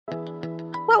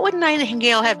what would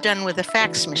Nightingale have done with a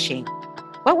fax machine?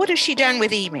 What would have she done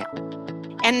with email?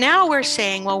 And now we're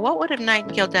saying, well, what would have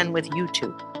Nightingale done with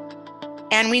YouTube?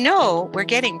 And we know we're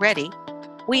getting ready.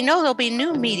 We know there'll be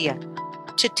new media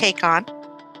to take on.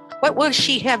 What will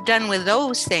she have done with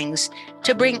those things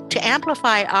to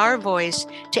amplify our voice,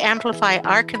 to amplify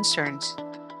our concerns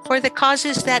for the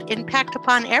causes that impact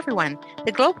upon everyone,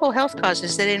 the global health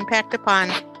causes that impact upon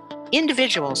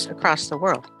individuals across the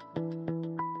world?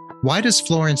 Why does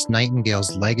Florence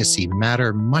Nightingale's legacy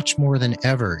matter much more than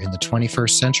ever in the 21st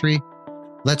century?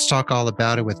 Let's talk all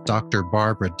about it with Dr.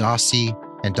 Barbara Dossey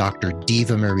and Dr.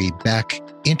 Diva Marie Beck,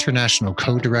 international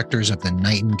co-directors of the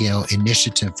Nightingale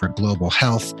Initiative for Global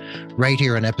Health, right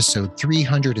here on episode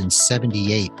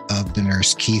 378 of The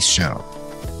Nurse Keith Show.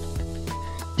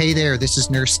 Hey there, this is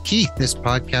Nurse Keith. This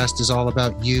podcast is all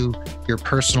about you, your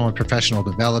personal and professional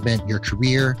development, your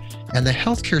career, and the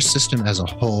healthcare system as a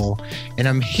whole. And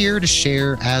I'm here to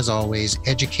share, as always,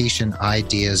 education,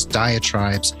 ideas,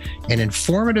 diatribes, and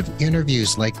informative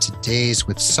interviews like today's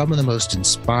with some of the most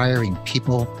inspiring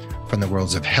people from the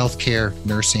worlds of healthcare,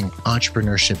 nursing,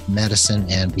 entrepreneurship, medicine,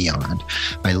 and beyond.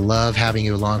 I love having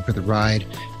you along for the ride.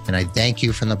 And I thank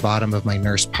you from the bottom of my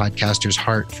nurse podcaster's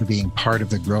heart for being part of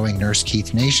the growing Nurse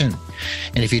Keith Nation.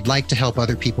 And if you'd like to help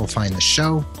other people find the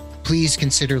show, please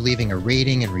consider leaving a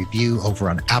rating and review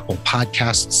over on Apple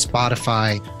Podcasts,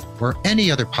 Spotify, or any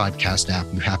other podcast app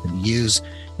you happen to use.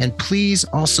 And please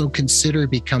also consider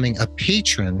becoming a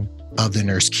patron of the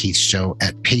Nurse Keith Show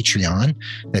at Patreon.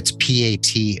 That's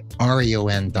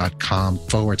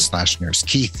patreon.com/Nurse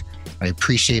Keith. I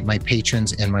appreciate my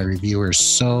patrons and my reviewers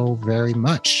so very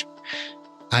much.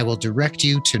 I will direct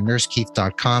you to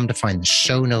nursekeith.com to find the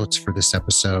show notes for this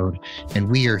episode. And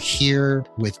we are here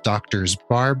with Drs.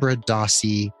 Barbara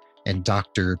Dossey and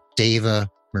Dr. Diva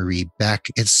Marie Beck.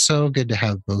 It's so good to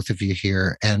have both of you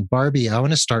here. And Barbie, I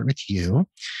want to start with you.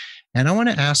 And I want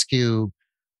to ask you,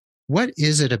 what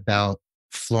is it about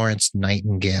Florence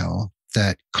Nightingale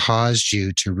that caused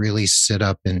you to really sit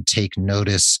up and take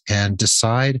notice and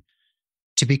decide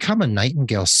to become a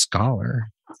Nightingale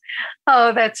scholar?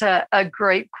 Oh, that's a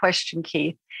great question,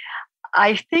 Keith.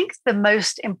 I think the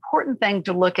most important thing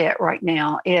to look at right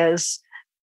now is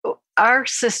our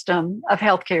system of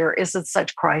healthcare is in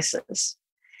such crisis.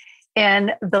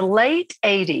 In the late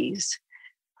 80s,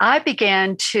 I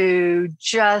began to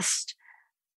just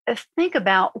think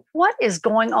about what is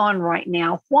going on right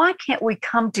now. Why can't we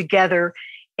come together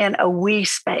in a we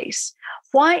space?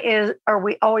 Why are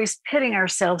we always pitting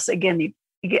ourselves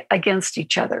against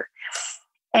each other?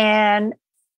 And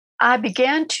I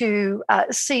began to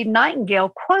see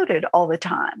Nightingale quoted all the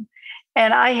time.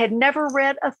 And I had never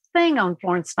read a thing on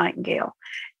Florence Nightingale.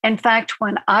 In fact,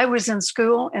 when I was in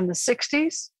school in the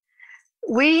 60s,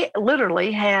 we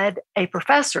literally had a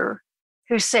professor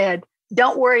who said,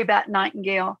 "Don't worry about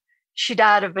Nightingale. She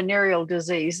died of venereal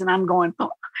disease." And I'm going,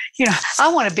 oh, I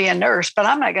want to be a nurse, but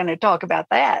I'm not going to talk about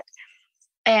that.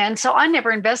 And so I never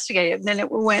investigated. And then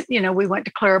we went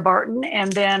to Clara Barton.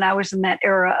 And then I was in that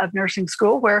era of nursing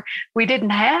school where we didn't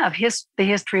have the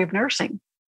history of nursing.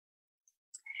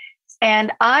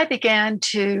 And I began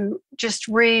to just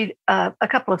read a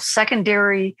couple of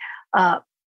secondary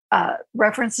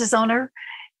references on her.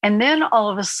 And then all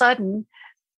of a sudden,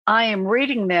 I am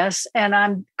reading this and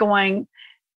I'm going,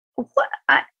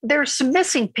 there's some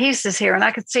missing pieces here. And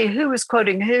I could see who was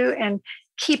quoting who and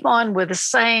keep on with the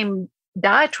same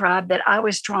diatribe that I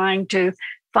was trying to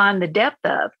find the depth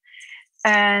of.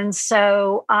 And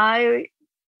so I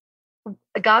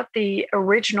got the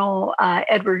original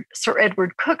Sir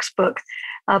Edward Cook's book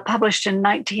published in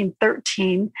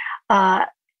 1913,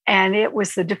 and it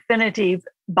was the definitive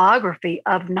biography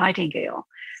of Nightingale.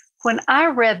 When I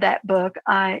read that book,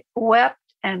 I wept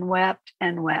and wept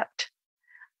and wept.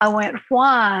 I went,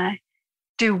 why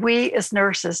do we as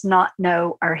nurses not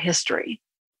know our history?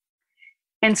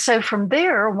 And so from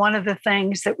there, one of the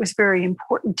things that was very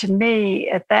important to me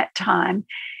at that time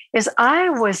is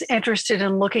I was interested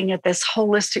in looking at this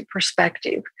holistic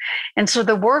perspective. And so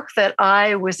the work that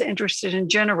I was interested in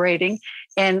generating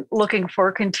and looking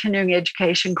for continuing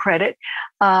education credit,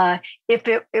 if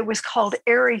it was called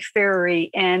airy-fairy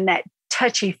and that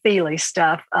touchy-feely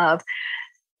stuff of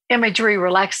imagery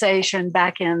relaxation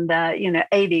back in the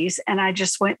 80s. And I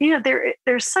just went,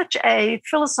 there's such a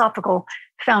philosophical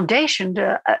foundation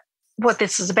to what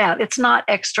this is about. It's not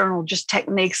external, just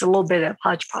techniques, a little bit of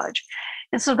hodgepodge.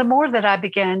 And so the more that I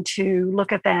began to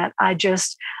look at that, I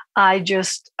just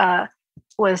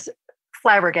was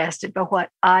flabbergasted by what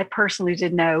I personally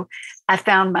didn't know. I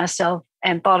found myself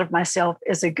and thought of myself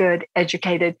as a good,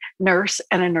 educated nurse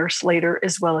and a nurse leader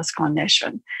as well as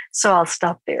clinician. So I'll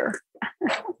stop there.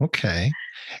 Okay.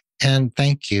 And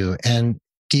thank you. And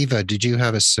Diva, did you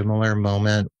have a similar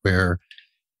moment where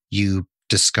you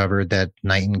discovered that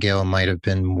Nightingale might have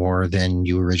been more than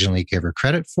you originally gave her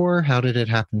credit for? How did it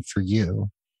happen for you?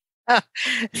 Oh,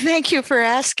 thank you for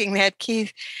asking that,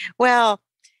 Keith. Well,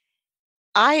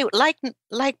 I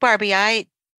like Barbie. I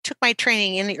took my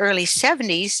training in the early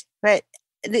 '70s, but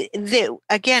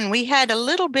again, we had a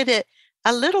little bit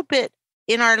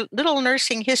in our little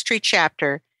nursing history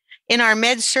chapter in our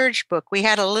med surge book. We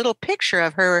had a little picture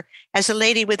of her as a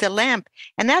lady with a lamp,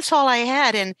 and that's all I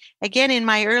had. And again, in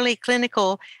my early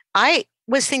clinical, I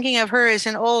was thinking of her as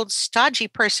an old stodgy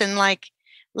person, like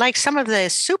some of the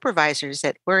supervisors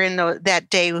that were in that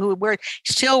day who were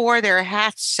still wore their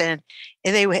hats and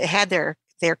they had their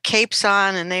capes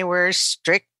on and they were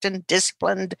strict and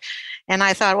disciplined. And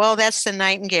I thought, well, that's the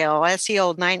Nightingale. That's the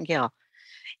old Nightingale.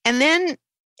 And then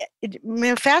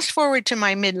fast forward to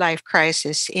my midlife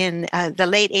crisis in the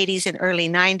late '80s and early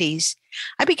 '90s,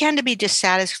 I began to be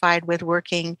dissatisfied with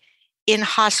working in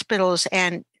hospitals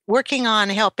and working on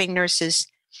helping nurses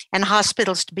and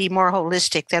hospitals to be more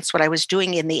holistic. That's what I was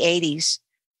doing in the '80s.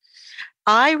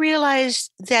 I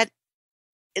realized that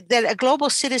a global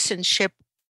citizenship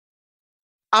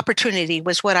opportunity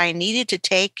was what I needed to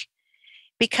take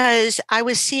because I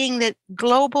was seeing that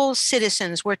global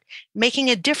citizens were making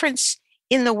a difference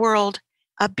in the world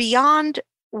beyond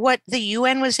what the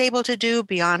UN was able to do,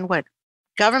 beyond what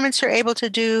governments are able to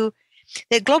do,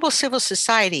 that global civil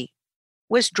society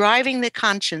was driving the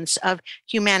conscience of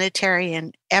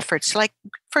humanitarian efforts, like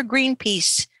for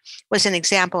Greenpeace was an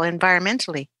example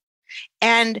environmentally.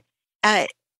 And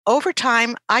over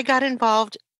time, I got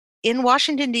involved in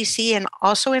Washington, D.C. and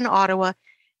also in Ottawa,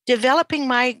 developing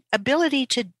my ability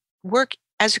to work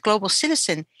as a global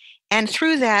citizen. And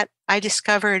through that, I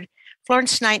discovered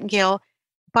Florence Nightingale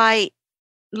by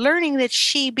learning that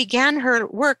she began her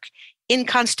work in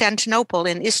Constantinople,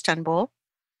 in Istanbul.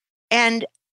 And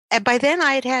by then,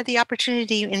 I had had the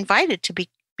opportunity invited to be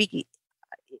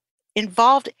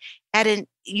involved at an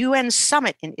UN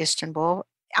summit in Istanbul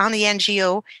on the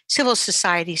NGO civil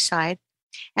society side.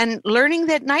 And learning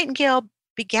that Nightingale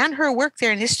began her work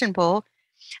there in Istanbul,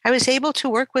 I was able to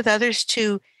work with others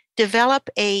to develop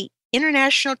an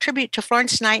international tribute to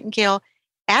Florence Nightingale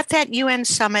at that UN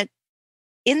summit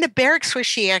in the barracks where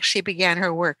she actually began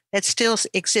her work that still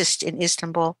exists in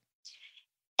Istanbul.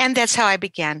 And that's how I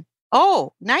began.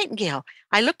 Oh, Nightingale.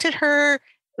 I looked at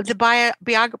the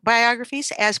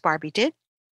biographies as Barbie did,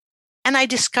 and I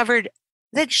discovered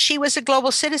that she was a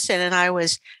global citizen. And I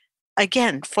was,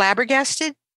 again,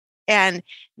 flabbergasted. And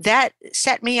that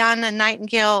set me on a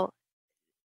Nightingale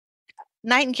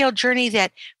journey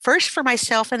that first for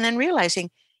myself and then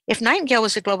realizing if Nightingale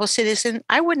was a global citizen,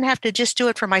 I wouldn't have to just do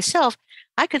it for myself.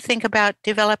 I could think about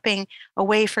developing a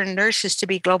way for nurses to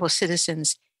be global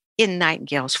citizens in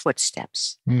Nightingale's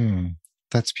footsteps.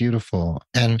 That's beautiful.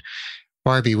 And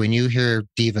Barbie, when you hear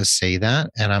Diva say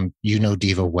that, and you know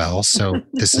Diva well, so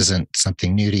this isn't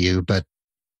something new to you, but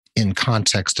in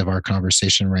context of our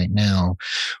conversation right now,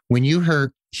 when you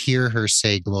hear her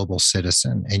say global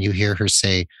citizen and you hear her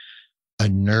say a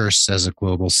nurse as a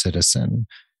global citizen,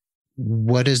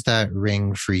 what does that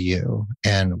ring for you?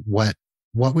 And what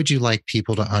would you like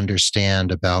people to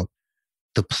understand about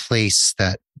the place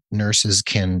that nurses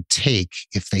can take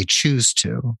if they choose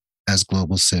to as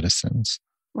global citizens?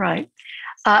 Right.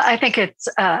 I think it's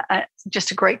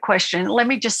just a great question. Let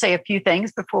me just say a few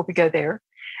things before we go there.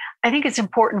 I think it's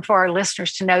important for our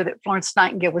listeners to know that Florence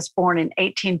Nightingale was born in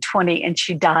 1820 and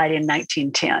she died in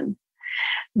 1910.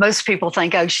 Most people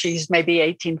think, oh, she's maybe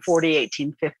 1840,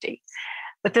 1850.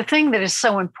 But the thing that is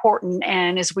so important,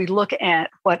 and as we look at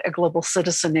what a global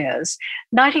citizen is,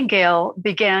 Nightingale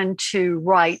began to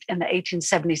write in the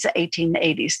 1870s to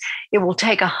 1880s. It will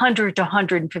take 100 to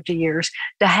 150 years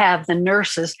to have the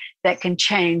nurses that can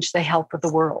change the health of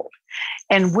the world.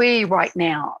 And we right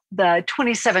now, the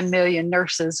 27 million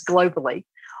nurses globally,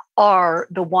 are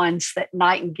the ones that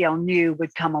Nightingale knew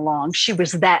would come along. She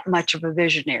was that much of a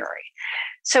visionary.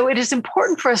 So it is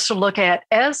important for us to look at,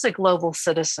 as a global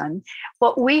citizen,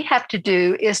 what we have to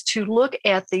do is to look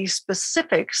at the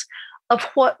specifics of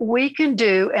what we can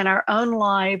do in our own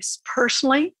lives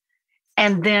personally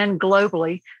and then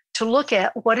globally to look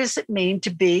at what does it mean to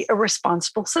be a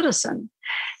responsible citizen.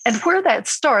 And where that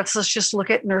starts, let's just look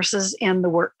at nurses in the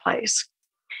workplace.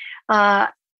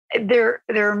 There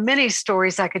are many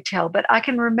stories I could tell, but I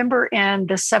can remember in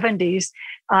the 70s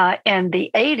and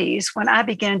the 80s when I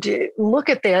began to look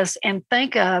at this and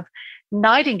think of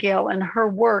Nightingale and her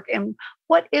work and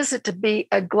what is it to be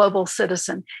a global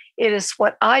citizen? It is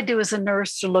what I do as a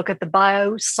nurse to look at the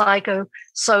bio, psycho,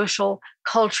 social,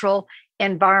 cultural,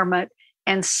 environment,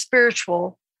 and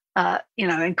spiritual,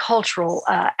 and cultural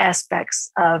aspects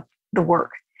of the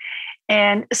work.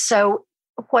 And so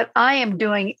what I am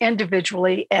doing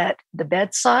individually at the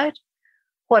bedside,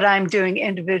 what I'm doing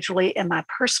individually in my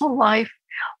personal life,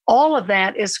 all of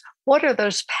that is what are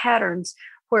those patterns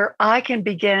where I can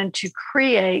begin to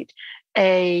create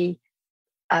a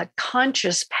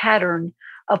conscious pattern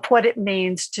of what it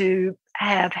means to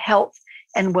have health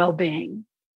and well-being.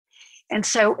 And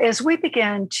so as we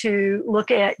began to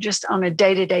look at just on a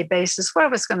day-to-day basis, what I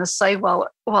was going to say a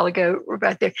while ago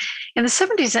right there, in the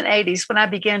 70s and 80s, when I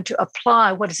began to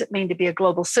apply what does it mean to be a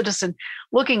global citizen,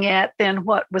 looking at then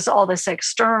what was all this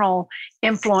external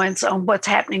influence on what's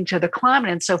happening to the climate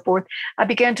and so forth, I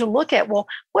began to look at, well,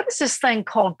 what is this thing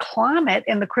called climate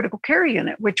in the critical care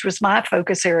unit, which was my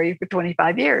focus area for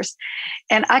 25 years.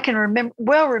 And I can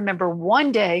remember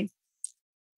one day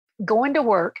going to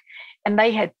work, and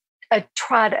they had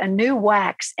tried a new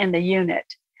wax in the unit.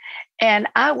 And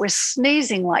I was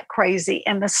sneezing like crazy,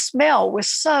 and the smell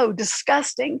was so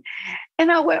disgusting.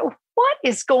 And I went, what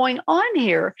is going on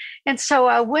here? And so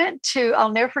I went to,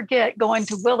 I'll never forget going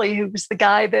to Willie, who was the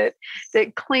guy that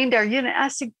cleaned our unit. I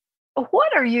said,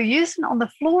 what are you using on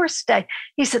the floors today?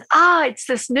 He said, it's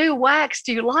this new wax.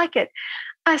 Do you like it?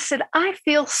 I said, I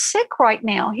feel sick right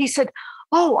now. He said,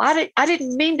 oh, I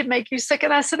didn't mean to make you sick.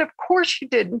 And I said, of course you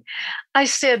didn't. I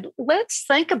said, let's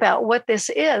think about what this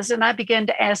is. And I began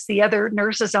to ask the other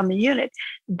nurses on the unit.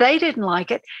 They didn't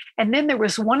like it. And then there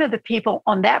was one of the people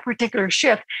on that particular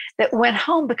shift that went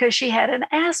home because she had an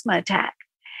asthma attack.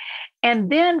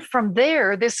 And then from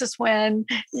there, this is when,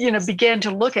 began to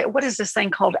look at what is this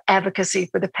thing called advocacy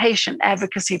for the patient,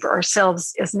 advocacy for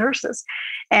ourselves as nurses.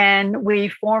 And we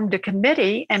formed a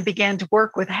committee and began to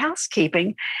work with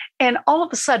housekeeping. And all of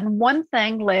a sudden, one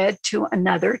thing led to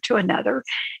another,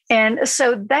 And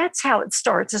so that's how it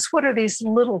starts, is what are these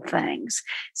little things?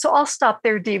 So I'll stop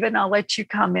there, Diva, and I'll let you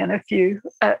come in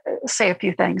say a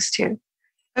few things too.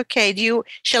 Okay.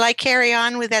 Shall I carry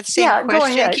on with that same question, go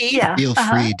ahead. Keith? Yeah. Feel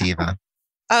free, Diva.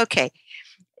 Okay.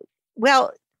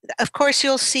 Well, of course,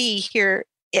 you'll see here,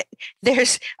 there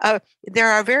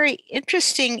are very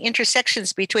interesting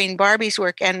intersections between Barbie's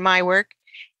work and my work,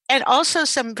 and also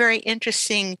some very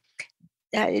interesting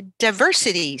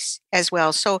diversities as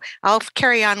well. So I'll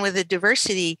carry on with the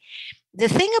diversity. The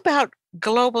thing about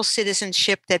global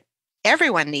citizenship that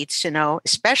everyone needs to know,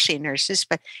 especially nurses,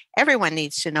 but everyone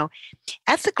needs to know,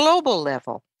 at the global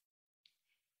level,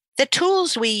 the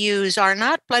tools we use are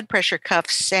not blood pressure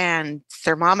cuffs and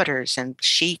thermometers and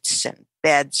sheets and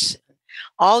beds,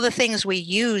 all the things we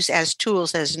use as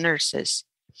tools as nurses.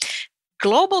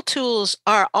 Global tools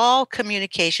are all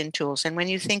communication tools. And when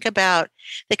you think about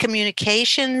the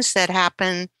communications that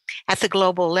happen at the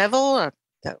global level,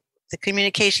 the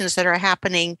communications that are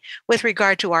happening with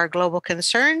regard to our global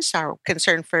concerns, our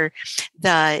concern for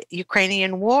the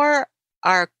Ukrainian war,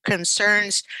 our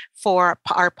concerns for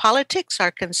our politics,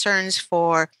 our concerns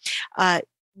for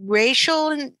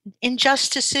racial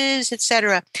injustices,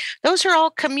 etc. Those are all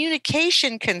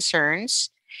communication concerns.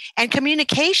 And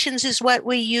communications is what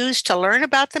we use to learn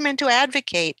about them and to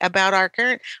advocate about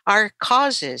our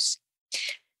causes.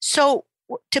 So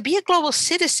to be a global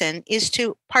citizen is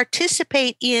to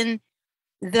participate in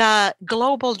the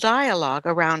global dialogue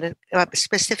around a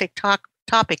specific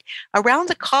topic, around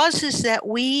the causes that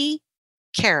we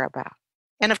care about.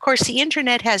 And of course, the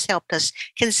internet has helped us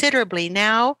considerably.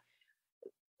 Now,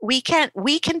 we can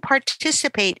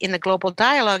participate in the global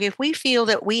dialogue if we feel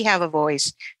that we have a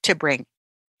voice to bring.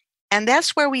 And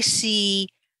that's where we see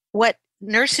what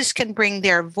nurses can bring,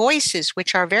 their voices,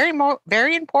 which are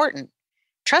very important,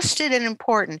 trusted and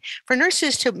important, for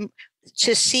nurses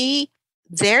to see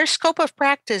their scope of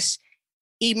practice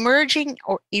emerging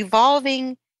or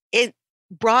evolving,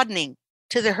 broadening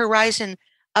to the horizon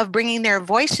of bringing their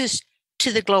voices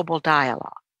to the global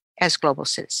dialogue as global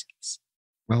citizens.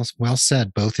 Well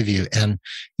said, both of you. And,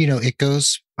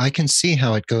 I can see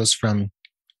how it goes from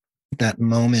that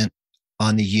moment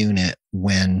on the unit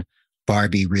when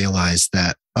Barbie realized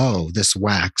that, this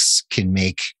wax can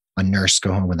make a nurse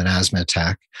go home with an asthma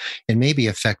attack and maybe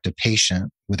affect a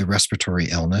patient with a respiratory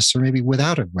illness or maybe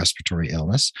without a respiratory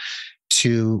illness,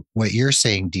 to what you're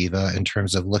saying, Diva, in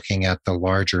terms of looking at the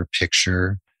larger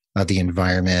picture of the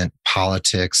environment,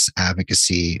 politics,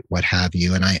 advocacy, what have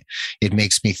you. And it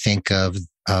makes me think of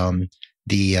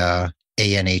the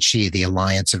ANHE, the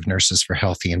Alliance of Nurses for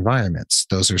Healthy Environments.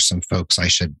 Those are some folks I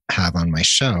should have on my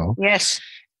show. Yes.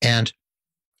 And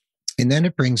then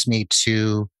it brings me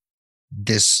to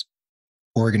this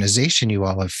organization you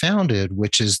all have founded,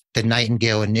 which is the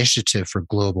Nightingale Initiative for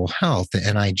Global Health, the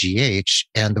NIGH,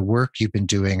 and the work you've been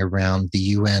doing around the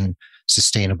UN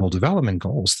Sustainable Development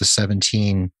Goals, the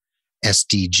 17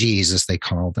 SDGs, as they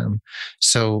call them.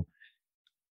 So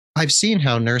I've seen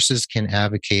how nurses can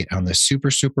advocate on the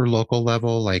super, super local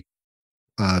level, like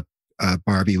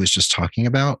Barbie was just talking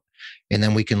about. And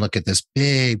then we can look at this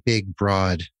big, big,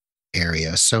 broad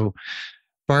area. So,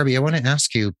 Barbie, I want to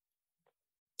ask you,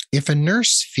 if a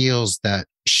nurse feels that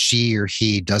she or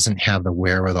he doesn't have the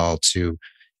wherewithal to,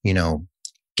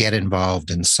 get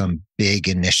involved in some big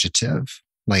initiative,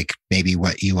 like maybe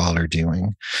what you all are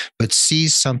doing, but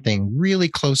sees something really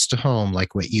close to home,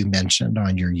 like what you mentioned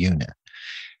on your unit,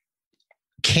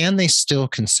 can they still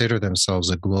consider themselves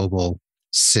a global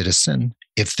citizen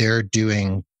if they're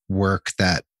doing work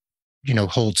that,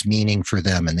 holds meaning for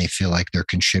them and they feel like they're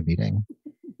contributing?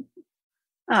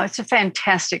 Oh, it's a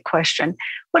fantastic question.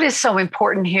 What is so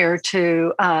important here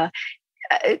to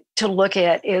look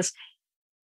at is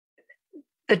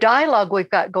the dialogue we've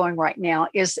got going right now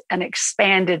is an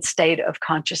expanded state of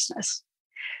consciousness.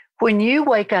 When you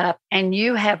wake up and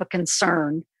you have a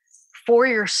concern for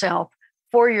yourself,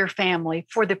 for your family,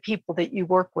 for the people that you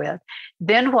work with,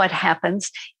 then what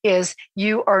happens is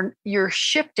you're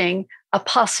shifting a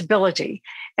possibility.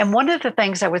 And one of the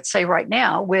things I would say right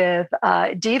now with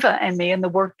Diva and me and the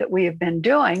work that we have been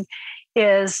doing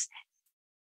is,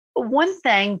 one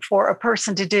thing for a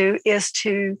person to do is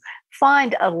to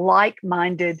find a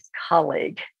like-minded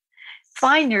colleague,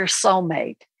 find your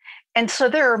soulmate. And so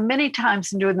there are many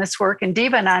times in doing this work, and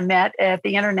Diva and I met at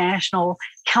the International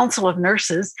Council of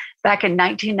Nurses back in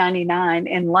 1999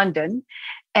 in London.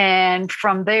 And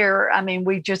from there,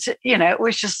 we just, it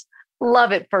was just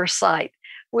love at first sight.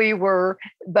 We were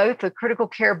both a critical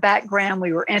care background.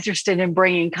 We were interested in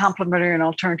bringing complementary and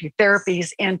alternative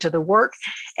therapies into the work.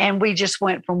 And we just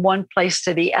went from one place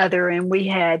to the other. And we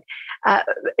had,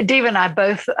 Diva and I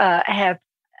both have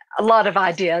a lot of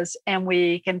ideas, and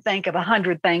we can think of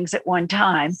 100 things at one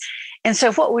time. And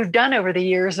so what we've done over the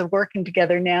years of working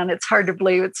together now, and it's hard to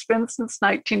believe it's been since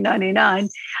 1999,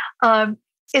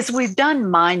 is we've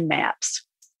done mind maps.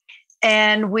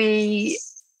 And we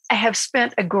have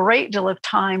spent a great deal of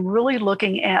time really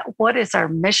looking at what is our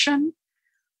mission,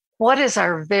 what is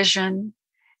our vision,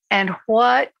 and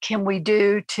what can we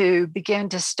do to begin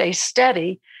to stay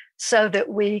steady so that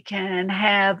we can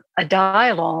have a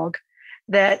dialogue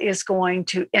that is going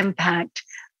to impact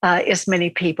as many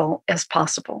people as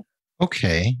possible.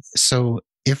 Okay. So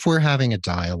if we're having a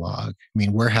dialogue,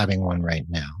 we're having one right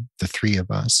now, the three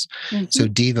of us. Mm-hmm. So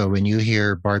Diva, when you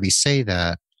hear Barbie say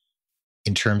that,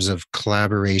 in terms of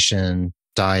collaboration,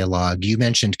 dialogue, you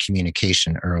mentioned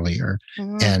communication earlier.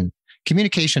 Mm-hmm. And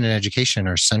communication and education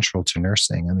are central to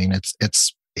nursing.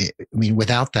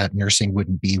 Without that, nursing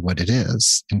wouldn't be what it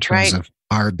is in terms of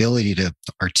our ability to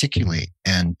articulate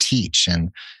and teach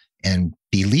and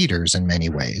be leaders in many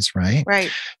ways, right?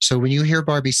 Right. So when you hear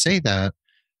Barbie say that,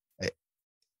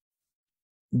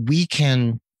 we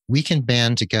can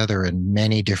band together in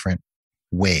many different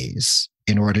ways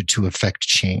in order to affect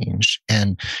change.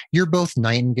 And you're both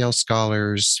Nightingale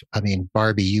scholars.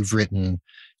 Barbie, you've written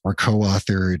or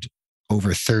co-authored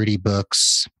over 30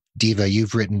 books. Diva,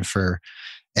 you've written for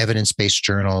evidence-based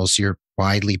journals. You're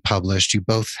widely published. You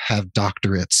both have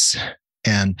doctorates,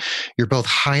 and you're both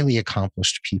highly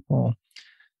accomplished people.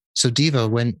 So Diva,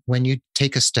 when you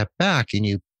take a step back and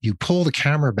you pull the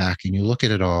camera back and you look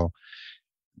at it all,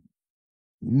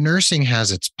 nursing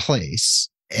has its place,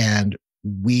 and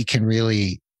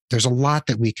there's a lot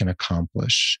that we can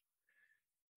accomplish.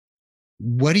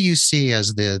 What do you see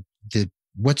as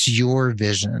what's your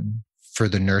vision for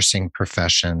the nursing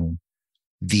profession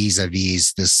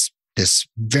vis-a-vis this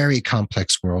very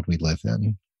complex world we live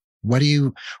in? What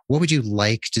would you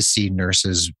like to see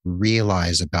nurses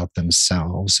realize about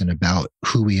themselves and about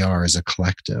who we are as a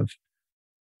collective?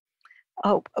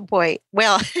 Oh boy!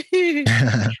 Well, she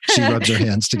rubs her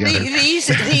hands together.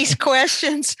 These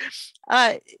questions,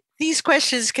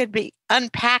 could be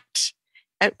unpacked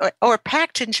or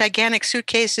packed in gigantic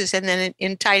suitcases and then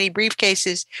in tiny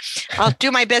briefcases. I'll do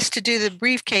my best to do the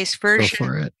briefcase version. Go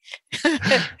for it.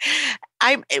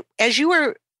 As you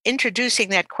were introducing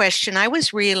that question, I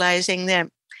was realizing that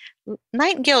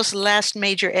Nightingale's last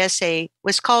major essay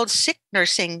was called Sick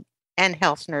Nursing and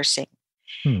Health Nursing.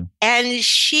 And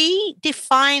she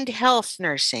defined health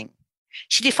nursing.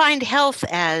 She defined health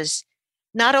as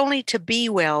not only to be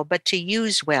well, but to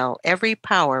use well every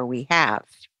power we have.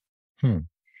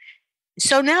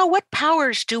 So now what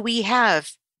powers do we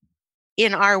have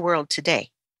in our world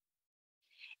today?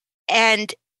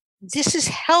 And this is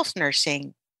health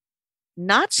nursing,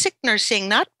 not sick nursing,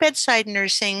 not bedside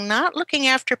nursing, not looking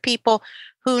after people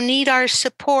who need our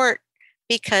support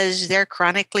because they're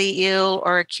chronically ill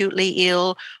or acutely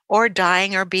ill or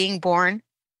dying or being born.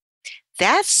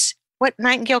 That's what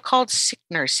Nightingale called sick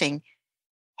nursing.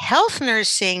 Health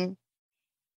nursing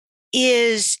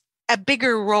is a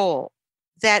bigger role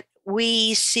that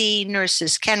we see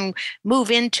nurses can move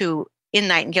into in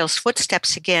Nightingale's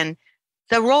footsteps again,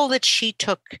 the role that she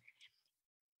took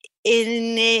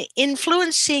in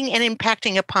influencing and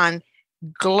impacting upon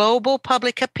global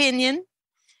public opinion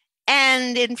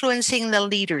and influencing the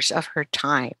leaders of her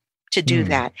time to do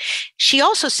that. She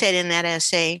also said in that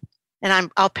essay,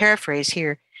 and I'll paraphrase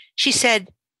here, she said,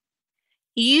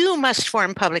 you must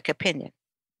form public opinion.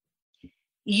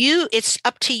 It's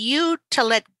up to you to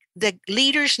let the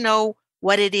leaders know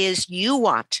what it is you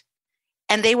want,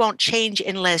 and they won't change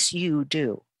unless you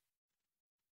do.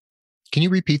 Can you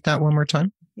repeat that one more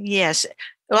time? Yes.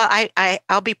 Well,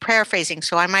 I'll be paraphrasing,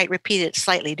 so I might repeat it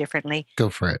slightly differently. Go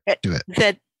for it. Do it.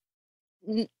 That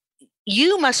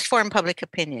you must form public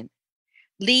opinion.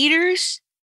 Leaders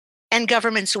and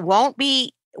governments won't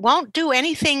do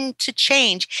anything to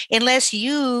change unless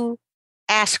you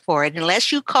ask for it,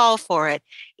 unless you call for it.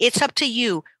 It's up to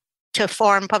you to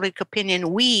form public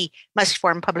opinion. We must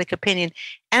form public opinion.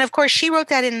 And of course, she wrote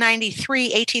that in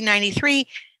 1893,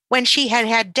 when she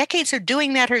had decades of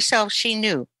doing that herself. She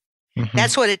knew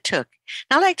that's what it took.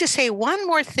 Now, I'd like to say one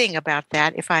more thing about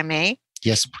that, if I may.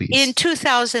 Yes, please. In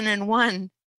 2001,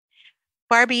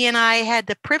 Barbie and I had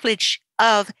the privilege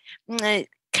of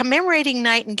commemorating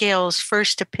Nightingale's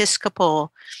first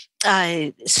Episcopal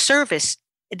service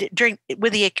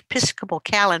with the Episcopal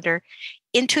calendar.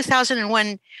 In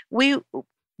 2001,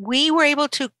 we were able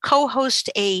to co-host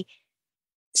a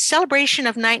celebration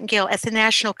of Nightingale at the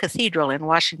National Cathedral in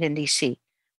Washington, D.C.,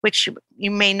 which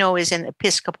you may know is an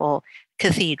Episcopal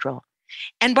cathedral.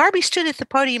 And Barbie stood at the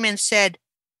podium and said,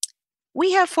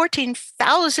 we have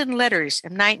 14,000 letters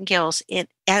of Nightingale's,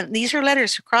 and these are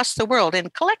letters across the world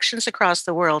and collections across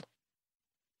the world.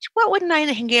 What would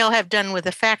Nightingale have done with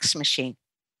a fax machine?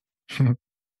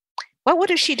 What would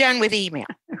have she done with email?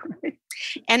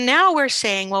 And now we're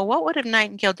saying, well, what would have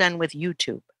Nightingale done with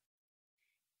YouTube?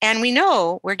 And we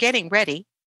know we're getting ready.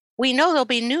 We know there'll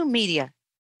be new media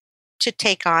to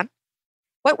take on.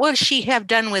 What will she have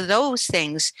done with those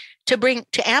things to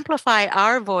amplify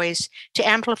our voice, to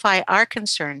amplify our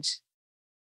concerns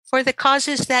for the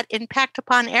causes that impact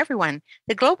upon everyone,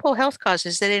 the global health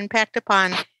causes that impact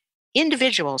upon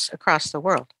individuals across the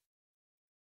world?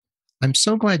 I'm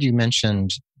so glad you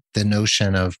mentioned the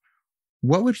notion of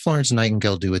what would Florence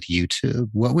Nightingale do with YouTube?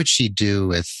 What would she do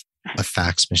with a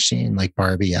fax machine, like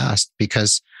Barbie asked?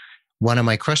 Because one of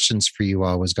my questions for you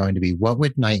all was going to be, what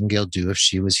would Nightingale do if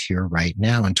she was here right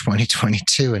now in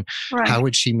 2022? And how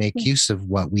would she make use of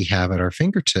what we have at our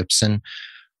fingertips? And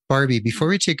Barbie, before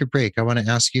we take a break, I want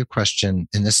to ask you a question.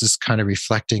 And this is kind of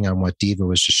reflecting on what Diva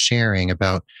was just sharing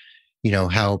about,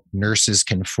 how nurses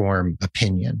can form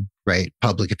opinion, right?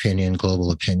 Public opinion,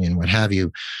 global opinion, what have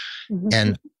you.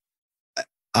 And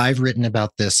I've written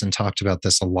about this and talked about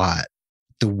this a lot.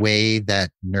 The way that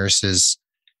nurses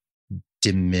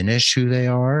diminish who they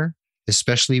are,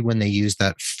 especially when they use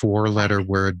that 4-letter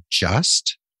word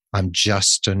just. I'm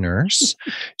just a nurse.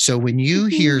 So when you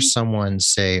hear someone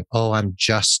say, oh, I'm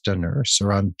just a nurse,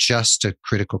 or I'm just a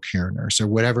critical care nurse, or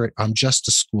whatever, I'm just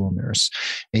a school nurse,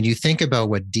 and you think about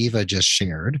what Diva just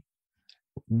shared,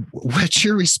 what's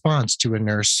your response to a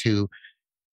nurse who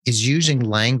is using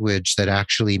language that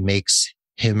actually makes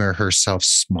him or herself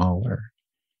smaller?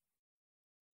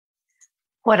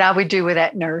 What I would do with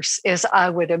that nurse is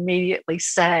I would immediately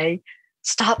say,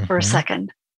 stop for a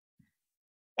second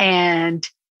and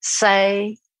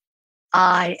say,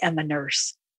 I am a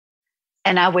nurse.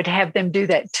 And I would have them do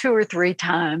that 2 or 3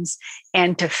 times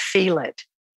and to feel it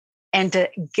and to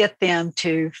get them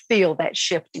to feel that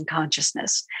shift in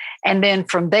consciousness. And then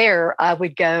from there, I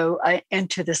would go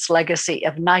into this legacy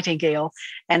of Nightingale,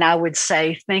 and I would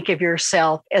say, think of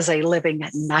yourself as a living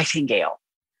nightingale.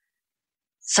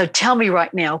 So tell me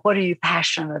right now, what are you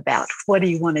passionate about? What do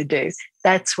you want to do?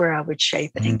 That's where I would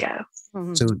shape it and go.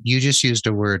 So you just used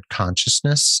a word,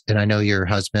 consciousness. And I know your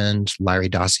husband, Larry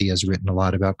Dossey, has written a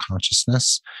lot about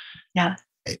consciousness. Yeah.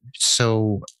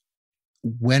 So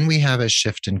when we have a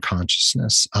shift in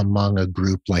consciousness among a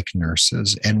group like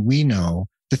nurses, and we know,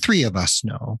 the 3 of us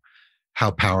know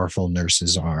how powerful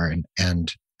nurses are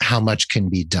and how much can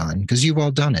be done, because you've all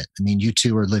done it. I mean, you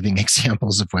 2 are living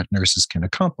examples of what nurses can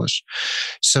accomplish.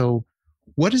 So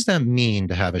what does that mean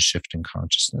to have a shift in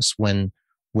consciousness when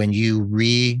you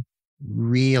realign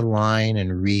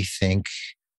and rethink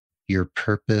your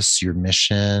purpose, your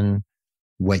mission,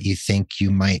 what you think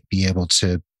you might be able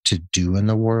to do in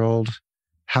the world?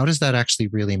 How does that actually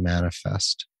really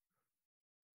manifest?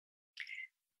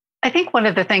 I think one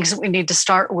of the things that we need to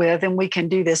start with, and we can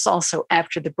do this also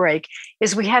after the break,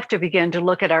 is we have to begin to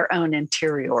look at our own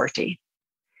interiority.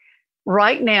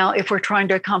 Right now, if we're trying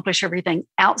to accomplish everything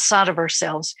outside of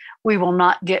ourselves, we will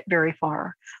not get very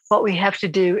far. What we have to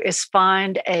do is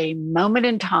find a moment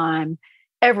in time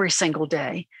every single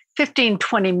day, 15,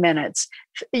 20 minutes.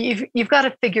 You've got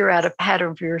to figure out a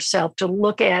pattern for yourself to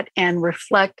look at and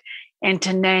reflect and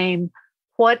to name,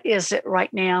 what is it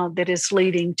right now that is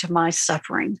leading to my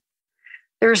suffering?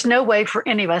 There's no way for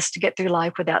any of us to get through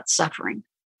life without suffering.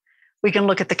 We can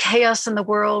look at the chaos in the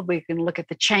world. We can look at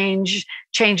the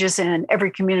changes in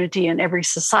every community and every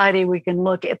society. We can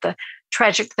look at the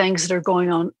tragic things that are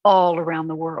going on all around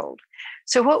the world.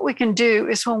 So what we can do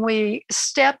is, when we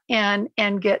step in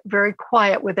and get very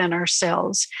quiet within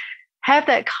ourselves, have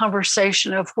that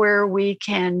conversation of where we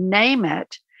can name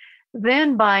it,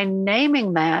 then by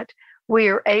naming that, we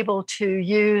are able to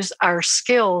use our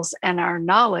skills and our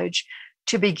knowledge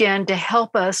to begin to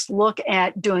help us look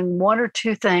at doing one or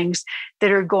two things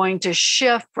that are going to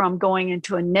shift from going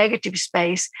into a negative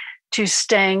space to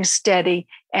staying steady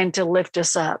and to lift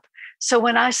us up. So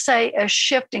when I say a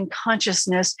shift in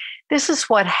consciousness, this is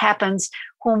what happens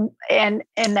when, and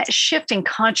that shift in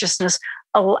consciousness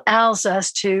allows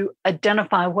us to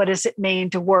identify what does it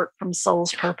mean to work from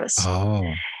soul's purpose.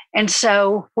 Oh. And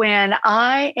so when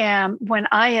I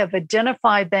have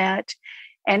identified that,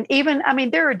 and even,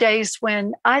 there are days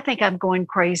when I think I'm going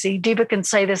crazy. Diva can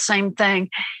say the same thing.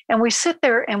 And we sit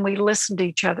there and we listen to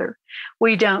each other.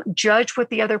 We don't judge what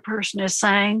the other person is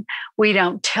saying. We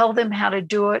don't tell them how to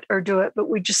do it, but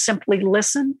we just simply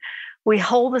listen. We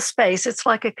hold the space. It's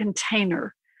like a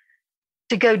container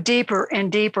to go deeper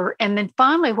and deeper. And then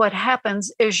finally, what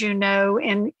happens is,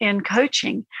 in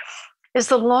coaching, is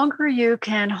the longer you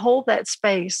can hold that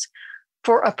space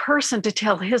for a person to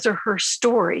tell his or her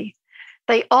story,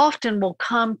 they often will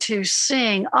come to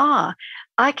seeing, I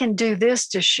can do this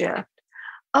to shift.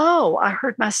 Oh, I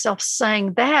heard myself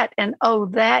saying that, and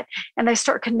that, and they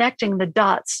start connecting the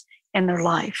dots in their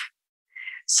life.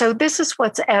 So this is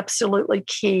what's absolutely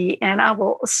key. And I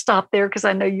will stop there because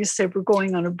I know you said we're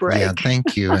going on a break. Yeah,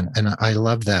 thank you. And I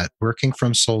love that. Working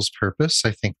from soul's purpose,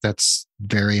 I think that's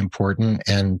very important,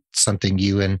 and something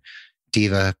you and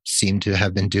Diva seem to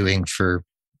have been doing for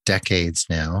decades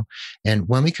now. And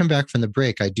when we come back from the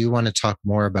break, I do want to talk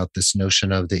more about this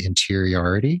notion of the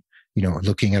interiority,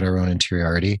 looking at our own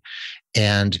interiority,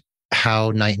 and how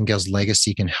Nightingale's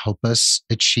legacy can help us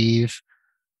achieve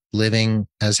living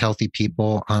as healthy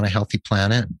people on a healthy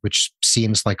planet, which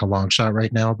seems like a long shot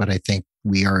right now, but I think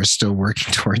we are still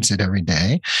working towards it every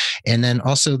day. And then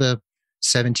also the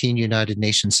 17 United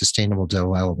Nations Sustainable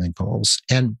Development Goals,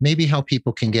 and maybe how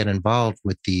people can get involved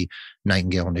with the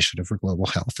Nightingale Initiative for Global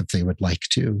Health if they would like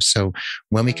to. So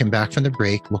when we come back from the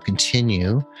break, we'll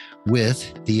continue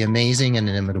with the amazing and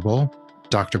inimitable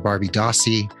Dr. Barbie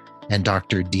Dossey and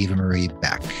Dr. Diva Marie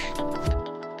Beck.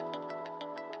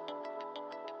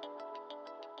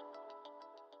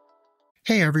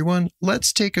 Hey everyone,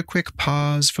 let's take a quick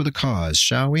pause for the cause,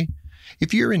 shall we?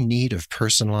 If you're in need of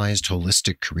personalized,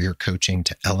 holistic career coaching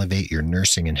to elevate your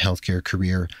nursing and healthcare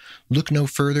career, look no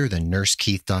further than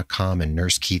nursekeith.com and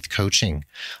Nurse Keith Coaching.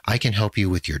 I can help you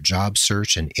with your job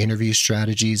search and interview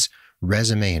strategies,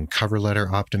 resume and cover letter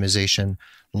optimization,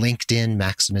 LinkedIn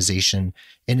maximization,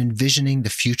 and envisioning the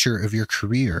future of your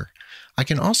career. I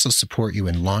can also support you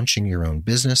in launching your own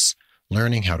business,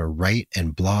 learning how to write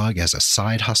and blog as a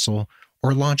side hustle,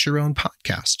 or launch your own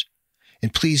podcast.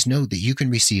 And please note that you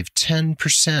can receive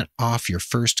 10% off your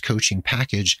first coaching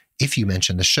package if you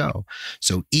mention the show.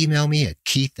 So email me at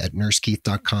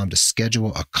keith@nursekeith.com to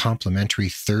schedule a complimentary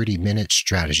 30-minute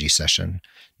strategy session.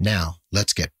 Now,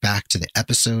 let's get back to the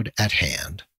episode at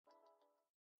hand.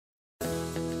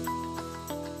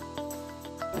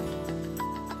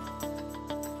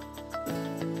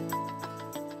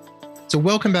 So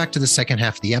welcome back to the second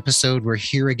half of the episode. We're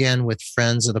here again with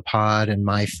friends of the pod and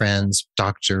my friends,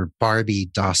 Dr. Barbie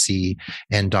Dossey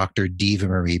and Dr. Diva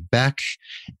Marie Beck.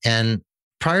 And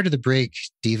prior to the break,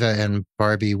 Diva and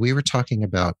Barbie, we were talking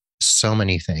about so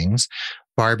many things.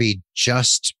 Barbie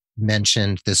just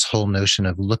mentioned this whole notion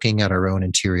of looking at our own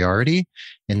interiority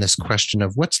and this question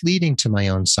of what's leading to my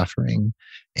own suffering.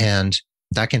 And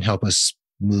that can help us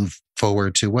move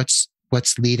forward to what's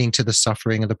leading to the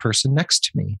suffering of the person next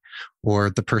to me, or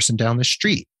the person down the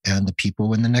street, and the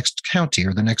people in the next county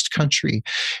or the next country.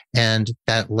 And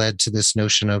that led to this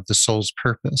notion of the soul's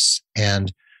purpose.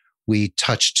 And we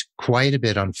touched quite a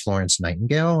bit on Florence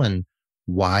Nightingale and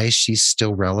why she's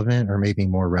still relevant, or maybe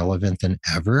more relevant than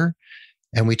ever.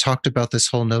 And we talked about this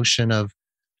whole notion of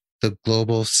the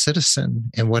global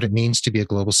citizen and what it means to be a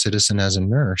global citizen as a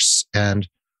nurse. And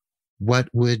what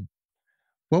would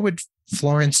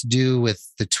Florence do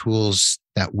with the tools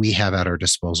that we have at our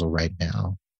disposal right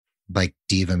now, like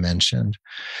Diva mentioned?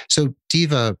 So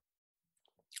Diva,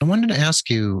 I wanted to ask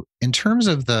you, in terms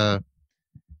of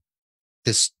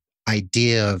this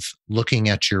idea of looking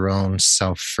at your own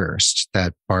self first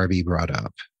that Barbie brought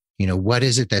up, what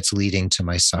is it that's leading to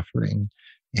my suffering?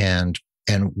 And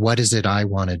what is it I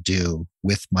want to do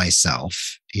with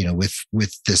myself,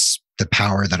 with the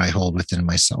power that I hold within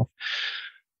myself?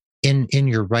 In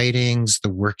your writings,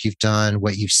 the work you've done,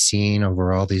 what you've seen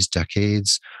over all these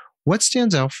decades, what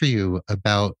stands out for you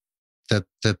about the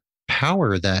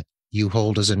power that you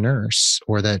hold as a nurse,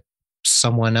 or that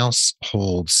someone else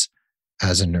holds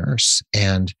as a nurse,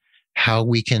 and how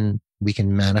we can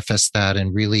manifest that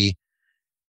and really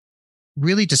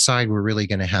decide we're really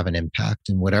going to have an impact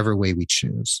in whatever way we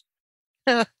choose?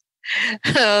 Oh,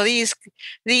 these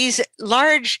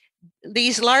large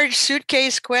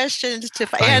suitcase questions to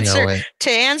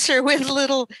answer with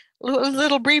little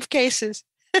briefcases.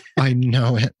 I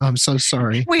know it. I'm so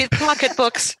sorry. With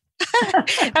pocketbooks.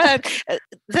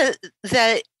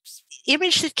 The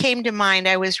image that came to mind,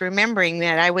 I was remembering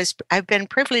that I've been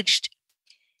privileged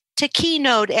to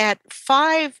keynote at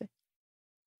 5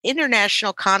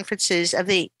 international conferences of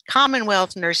the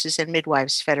Commonwealth Nurses and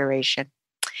Midwives Federation.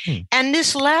 And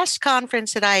this last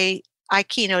conference that I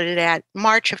keynoted at,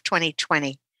 March of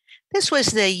 2020, this was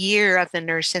the year of the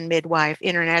Nurse and Midwife,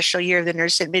 International Year of the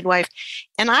Nurse and Midwife.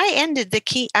 And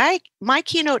my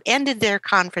keynote ended their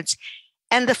conference.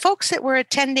 And the folks that were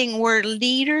attending were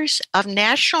leaders of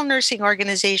national nursing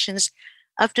organizations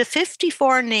of the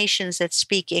 54 nations that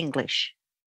speak English.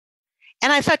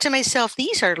 And I thought to myself,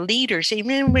 these are leaders.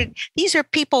 These are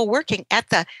people working at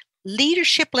the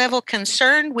leadership level,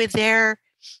 concerned with their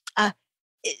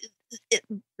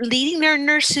leading their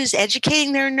nurses,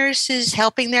 educating their nurses,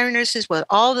 helping their nurses with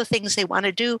all the things they want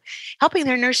to do, helping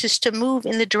their nurses to move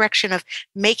in the direction of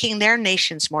making their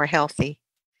nations more healthy.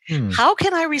 How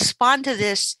can I respond to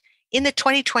this in the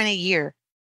 2020 year?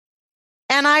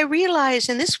 And I realized,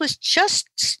 and this was just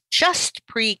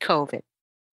pre-COVID,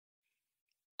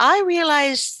 I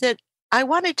realized that I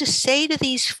wanted to say to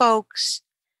these folks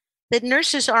that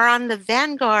nurses are on the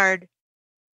vanguard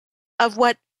of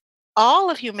what all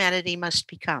of humanity must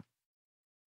become.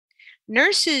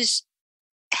 Nurses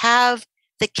have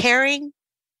the caring,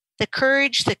 the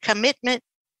courage, the commitment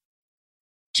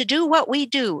to do what we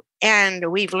do.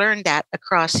 And we've learned that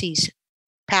across these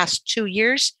past 2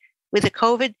 years with the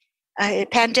COVID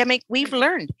pandemic. We've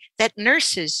learned that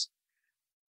nurses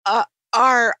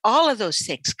are all of those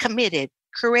things: committed,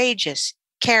 courageous,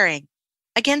 caring,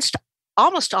 against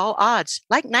almost all odds,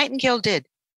 like Nightingale did.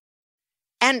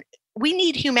 And we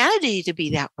need humanity to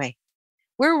be that way.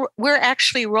 We're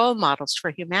actually role models for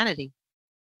humanity.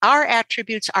 Our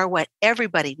attributes are what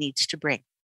everybody needs to bring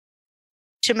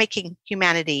to making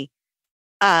humanity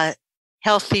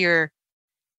healthier,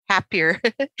 happier,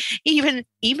 even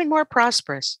more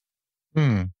prosperous.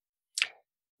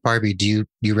 Barbie, do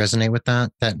you resonate with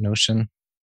that notion?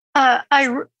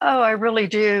 I really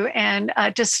do. And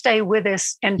to stay with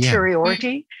this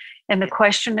interiority and the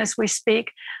question as we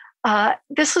speak,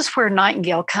 this is where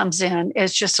Nightingale comes in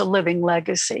as just a living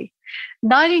legacy.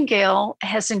 Nightingale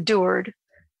has endured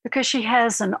because she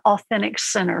has an authentic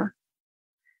center.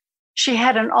 She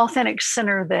had an authentic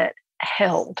center that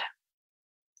held.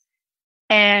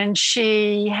 And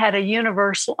she had a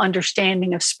universal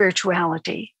understanding of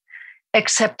spirituality,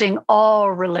 accepting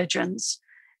all religions.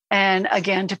 And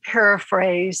again, to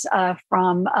paraphrase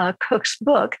from Cook's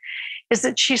book, is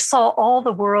that she saw all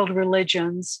the world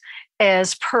religions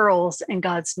as pearls in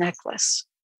God's necklace.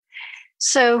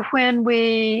 So when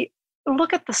we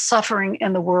look at the suffering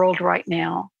in the world right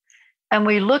now, and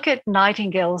we look at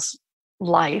Nightingale's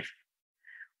life,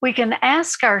 we can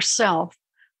ask ourselves,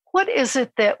 what is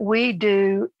it that we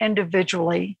do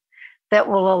individually that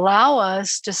will allow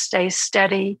us to stay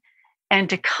steady and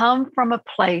to come from a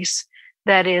place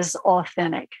that is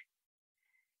authentic?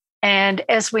 And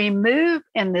as we move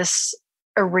in this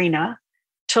arena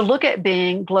to look at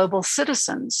being global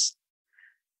citizens,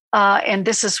 and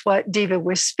this is what Diva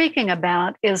was speaking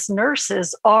about, is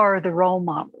nurses are the role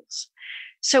models.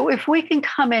 So if we can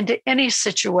come into any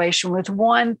situation with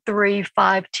 1, 3,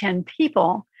 5, 10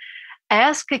 people,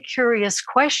 ask a curious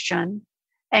question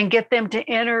and get them to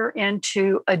enter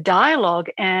into a dialogue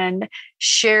and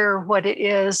share what it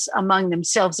is among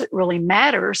themselves that really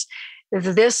matters,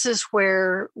 This is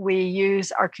where we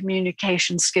use our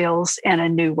communication skills in a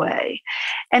new way.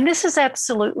 And this is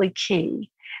absolutely key.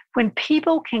 When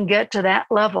people can get to that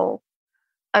level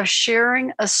of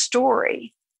sharing a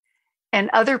story and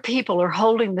other people are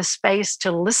holding the space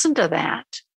to listen to that,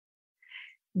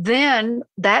 then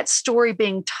that story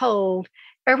being told,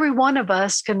 every one of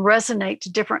us can resonate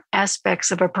to different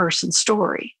aspects of a person's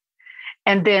story.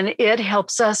 And then it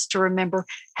helps us to remember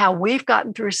how we've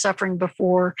gotten through suffering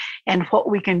before and what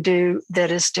we can do that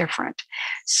is different.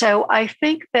 So I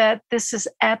think that this is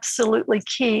absolutely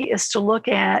key, is to look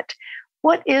at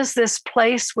what is this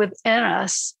place within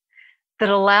us that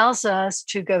allows us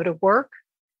to go to work,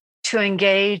 to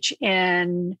engage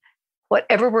in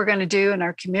whatever we're going to do in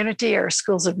our community, our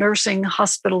schools of nursing,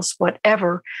 hospitals,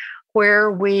 whatever,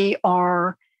 where we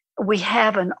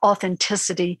have an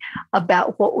authenticity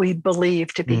about what we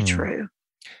believe to be true.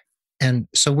 And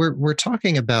so we're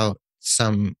talking about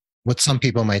what some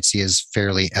people might see as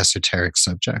fairly esoteric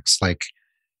subjects, like,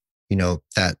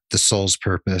 that the soul's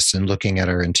purpose and looking at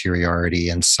our interiority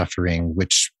and suffering,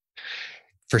 which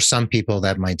for some people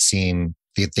that might seem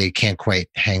that they can't quite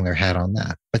hang their hat on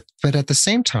that. But at the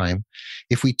same time,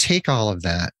 if we take all of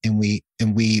that and we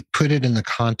put it in the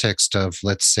context of,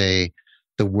 let's say,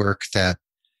 the work that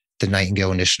the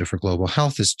Nightingale Initiative for Global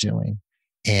Health is doing,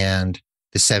 and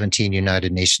the 17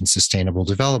 United Nations Sustainable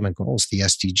Development Goals, the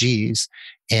SDGs,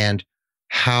 and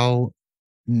how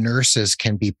nurses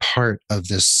can be part of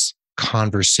this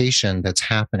conversation that's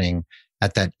happening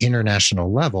at that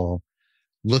international level,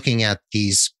 looking at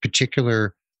these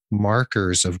particular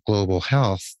markers of global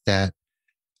health that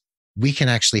we can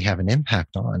actually have an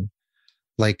impact on.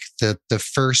 Like the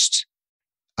first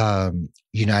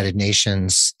United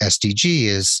Nations SDG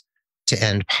is to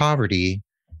end poverty,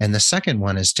 and the second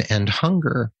one is to end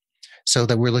hunger. So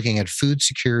that we're looking at food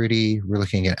security, we're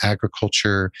looking at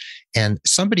agriculture, and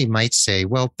somebody might say,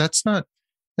 well, that's not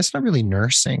really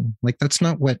nursing. Like, that's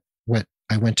not what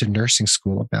I went to nursing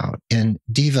school about. And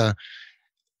Diva,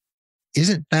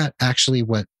 isn't that actually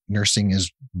what nursing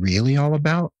is really all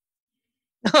about?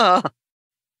 Oh,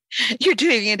 you're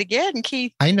doing it again,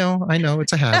 Keith. I know.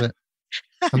 It's a habit.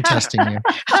 I'm testing you.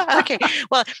 Okay.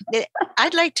 Well,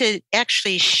 I'd like to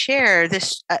actually share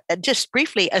this just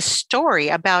briefly, a story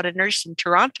about a nurse in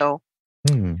Toronto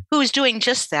who is doing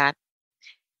just that.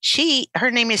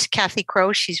 Her name is Kathy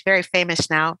Crow. She's very famous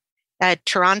now, a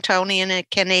Torontonian, a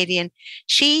Canadian.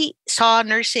 She saw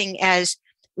nursing as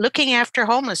looking after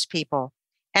homeless people.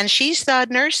 And she's the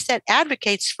nurse that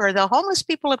advocates for the homeless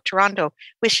people of Toronto,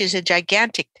 which is a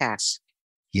gigantic task.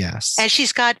 Yes. And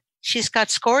she's got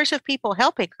scores of people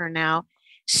helping her now,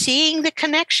 seeing the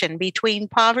connection between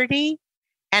poverty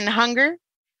and hunger,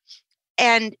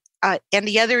 and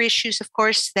the other issues, of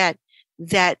course,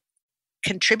 that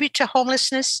contribute to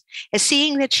homelessness, and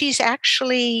seeing that she's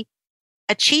actually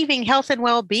achieving health and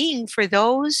well-being for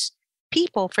those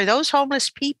people, for those homeless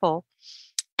people,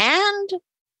 and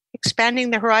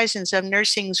expanding the horizons of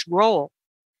nursing's role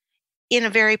in a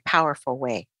very powerful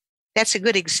way. That's a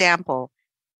good example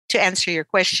to answer your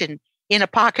question in a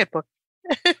pocketbook.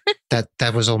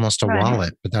 That was almost a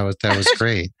wallet, but that was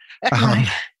great.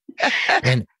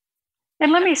 And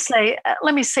let me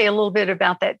say a little bit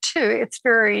about that too. It's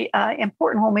very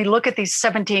important when we look at these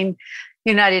 17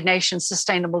 United Nations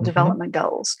Sustainable Development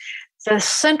Goals. The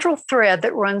central thread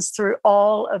that runs through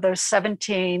all of those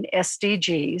 17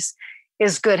 SDGs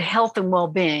is good health and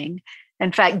well-being.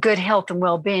 In fact, good health and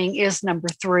well-being is number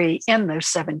 3 in those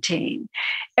 17.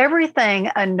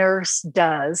 Everything a nurse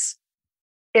does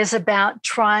is about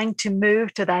trying to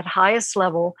move to that highest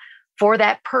level for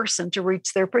that person to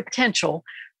reach their potential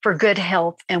for good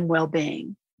health and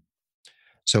well-being.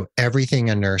 So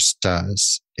everything a nurse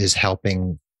does is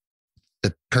helping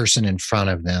the person in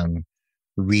front of them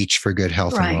reach for good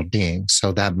health and well-being.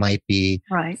 So that might be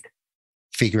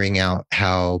figuring out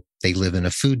how they live in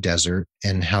a food desert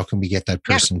and how can we get that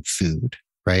person food,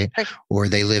 right? Or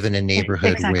they live in a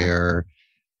neighborhood where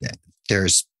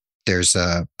there's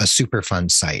a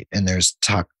Superfund site and there's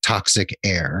toxic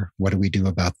air. What do we do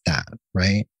about that,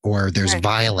 right? Or there's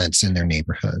violence in their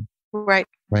neighborhood, right?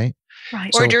 So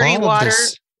or dirty water.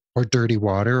 Or dirty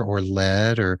water or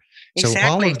lead so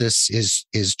all of this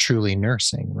is truly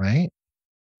nursing, right?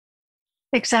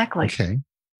 Exactly. Okay.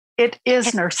 It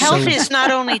is nursing. Health is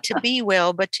not only to be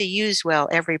well, but to use well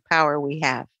every power we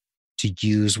have. To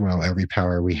use well every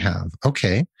power we have.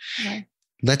 Okay. Right.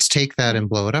 Let's take that and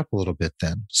blow it up a little bit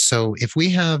then. So if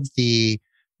we have the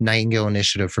Nightingale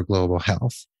Initiative for Global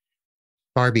Health,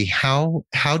 Barbie, how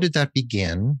did that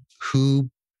begin? Who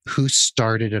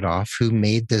started it off? Who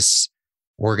made this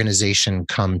organization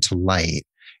come to light?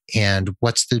 And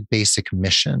what's the basic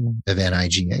mission of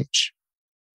NIGH?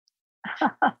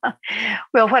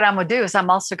 Well, what I'm going to do is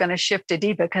I'm also going to shift to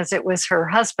Diva because it was her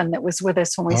husband that was with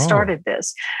us when we started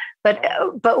this. But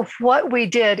what we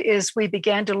did is we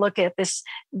began to look at this.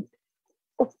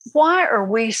 Why are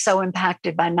we so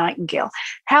impacted by Nightingale?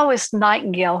 How has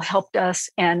Nightingale helped us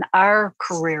in our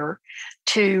career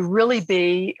to really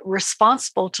be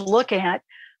responsible to look at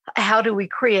how do we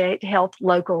create health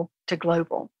local to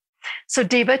global? So,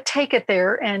 Diva, take it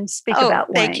there and speak about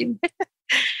thank Wayne. You.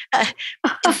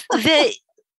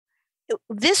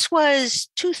 This was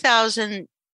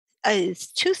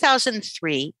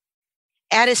 2003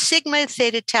 at a Sigma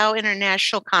Theta Tau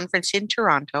International Conference in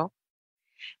Toronto.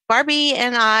 Barbie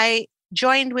and I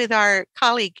joined with our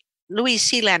colleague, Louise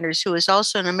Sealanders, who is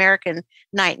also an American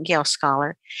Nightingale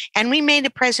scholar, and we made a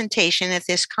presentation at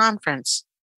this conference.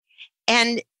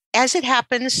 And as it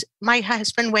happens, my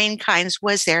husband, Wayne Kynes,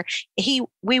 was there.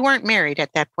 We weren't married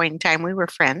at that point in time. We were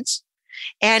friends.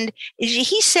 And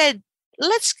he said,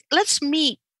 let's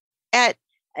meet at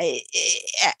a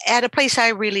place I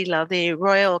really love, the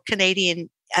Royal Canadian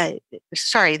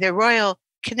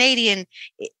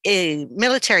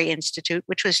Military Institute,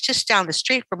 which was just down the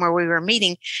street from where we were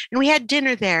meeting. And we had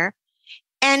dinner there.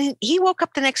 And he woke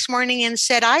up the next morning and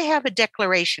said, I have a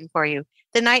declaration for you,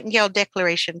 the Nightingale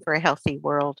Declaration for a Healthy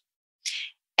World.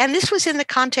 And this was in the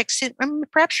context,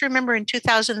 perhaps you remember in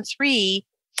 2003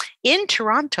 in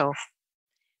Toronto,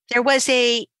 there was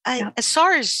a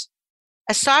SARS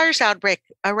outbreak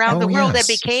around the world that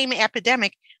became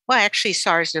epidemic. Well, actually,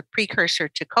 SARS, the precursor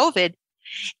to COVID.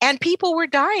 And people were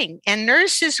dying and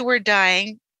nurses were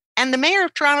dying. And the mayor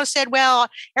of Toronto said, well,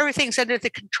 everything's under the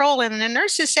control. And the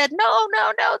nurses said, no,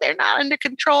 they're not under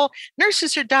control.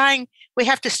 Nurses are dying. We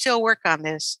have to still work on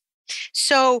this.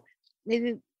 So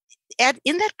in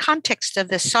that context of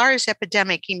the SARS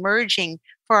epidemic emerging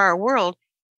for our world,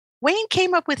 Wayne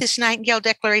came up with this Nightingale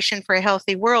Declaration for a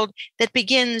Healthy World that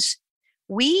begins,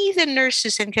 we, the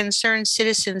nurses and concerned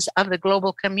citizens of the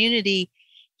global community,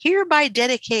 hereby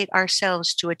dedicate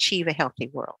ourselves to achieve a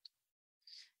healthy world.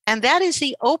 And that is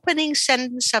the opening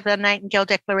sentence of the Nightingale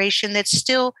Declaration that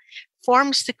still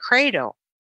forms the credo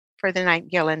for the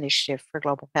Nightingale Initiative for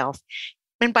Global Health.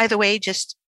 And by the way,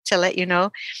 just to let you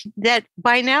know, that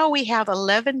by now we have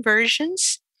 11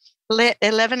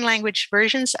 language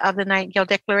versions of the Nightingale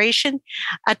Declaration.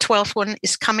 A 12th one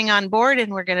is coming on board,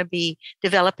 and we're going to be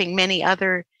developing many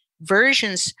other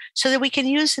versions so that we can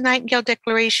use the Nightingale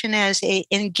Declaration as an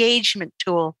engagement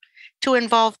tool to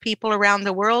involve people around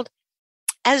the world,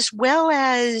 as well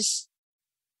as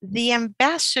the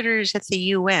ambassadors at the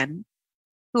UN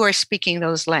who are speaking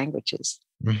those languages.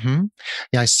 Mm-hmm.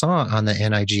 Yeah, I saw on the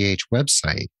NIGH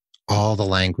website all the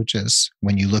languages.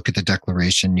 When you look at the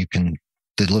declaration, you can,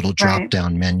 the little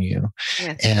drop-down menu.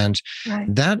 Yes. And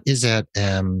that is at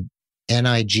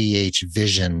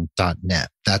nighvision.net.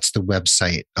 That's the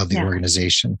website of the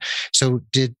organization. So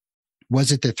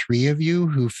was it the three of you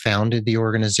who founded the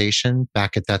organization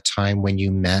back at that time when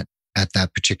you met at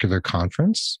that particular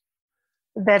conference?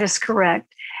 That is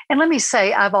correct. And let me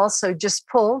say, I've also just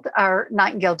pulled our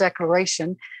Nightingale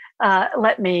Declaration.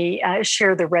 Let me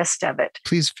share the rest of it.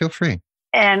 Please feel free.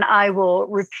 And I will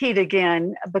repeat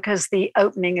again because the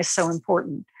opening is so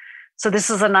important. So this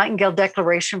is a Nightingale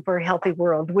Declaration for a Healthy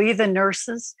World. We, the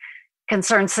nurses,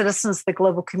 concerned citizens of the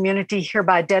global community,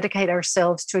 hereby dedicate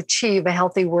ourselves to achieve a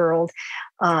healthy world.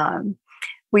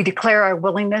 We declare our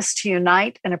willingness to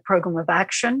unite in a program of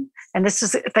action. And this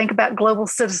is, think about global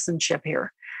citizenship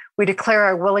here. We declare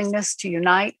our willingness to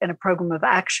unite in a program of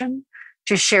action,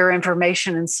 to share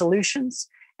information and solutions,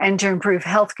 and to improve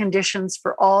health conditions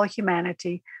for all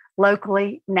humanity,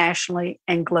 locally, nationally,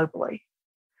 and globally.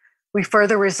 We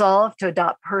further resolve to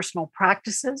adopt personal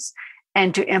practices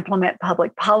and to implement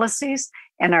public policies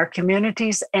in our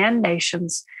communities and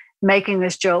nations, making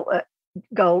this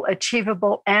goal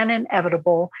achievable and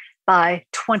inevitable by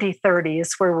 2030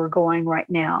 is where we're going right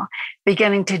now,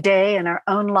 beginning today in our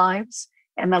own lives,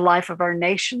 in the life of our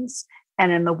nations,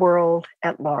 and in the world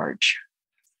at large.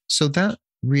 So that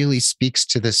really speaks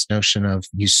to this notion of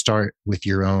you start with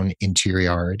your own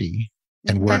interiority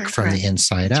and work from the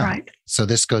inside out. Right. So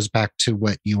this goes back to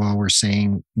what you all were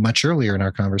saying much earlier in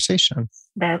our conversation.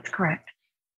 That's correct.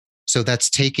 So that's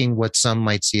taking what some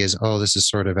might see as, oh, this is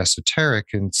sort of esoteric,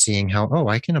 and seeing how, oh,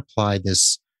 I can apply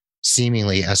this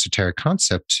seemingly esoteric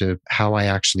concept to how I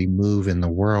actually move in the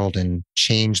world and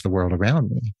change the world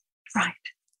around me. Right.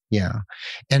 Yeah.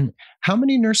 And how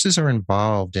many nurses are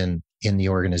involved in the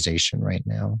organization right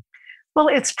now? Well,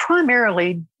 it's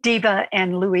primarily Diva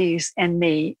and Louise and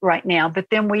me right now, but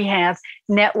then we have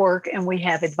network and we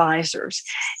have advisors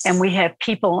and we have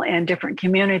people in different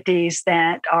communities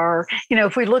that are,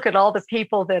 if we look at all the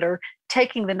people that are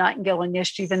taking the Nightingale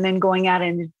Initiative and then going out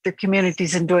in their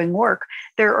communities and doing work,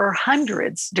 there are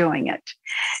hundreds doing it.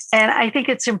 And I think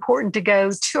it's important to go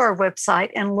to our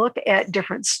website and look at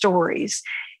different stories.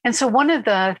 And so one of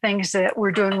the things that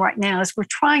we're doing right now is we're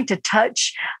trying to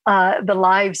touch the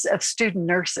lives of student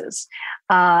nurses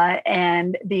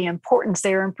and the importance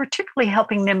there, and particularly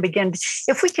helping them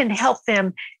if we can help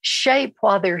them shape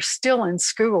while they're still in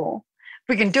school.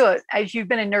 We can do it. As you've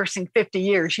been in nursing 50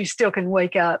 years, you still can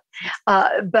wake up.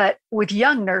 But with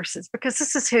young nurses, because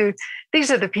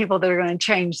these are the people that are going to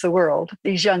change the world,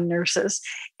 these young nurses.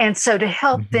 And so to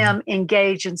help them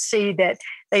engage and see that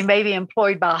they may be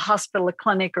employed by a hospital, a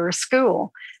clinic, or a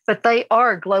school, but they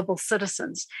are global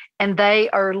citizens and they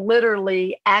are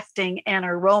literally acting and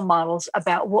are role models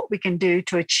about what we can do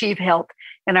to achieve health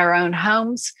in our own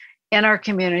homes, in our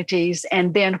communities,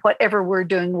 and then whatever we're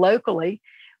doing locally.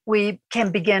 We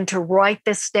can begin to write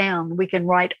this down. We can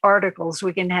write articles.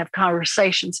 We can have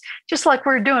conversations, just like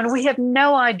we're doing. We have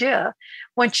no idea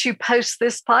once you post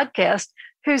this podcast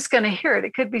who's going to hear it.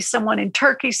 It could be someone in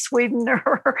Turkey, Sweden,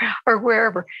 or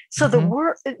wherever. So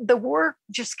the work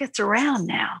just gets around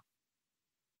now.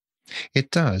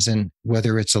 It does. And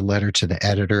whether it's a letter to the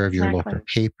editor of your local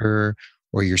paper,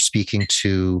 or you're speaking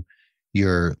to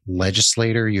your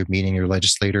legislator, you're meeting your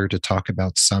legislator to talk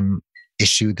about some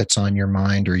issue that's on your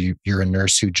mind, or you're a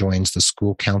nurse who joins the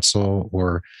school council,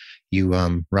 or you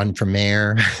run for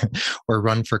mayor or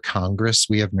run for Congress.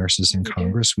 We have nurses in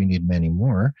Congress. We need many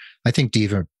more. I think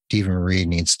Diva Marie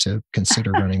needs to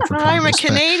consider running for Congress. I'm a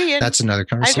Canadian. That's another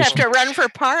conversation. I have to run for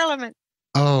Parliament.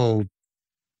 Oh,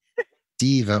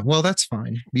 Diva. Well, that's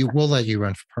fine. We'll let you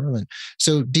run for Parliament.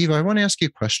 So, Diva, I want to ask you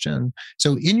a question.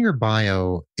 So in your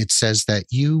bio, it says that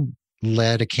you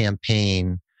led a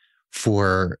campaign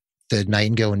for the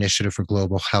Nightingale Initiative for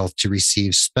Global Health to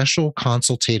receive special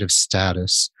consultative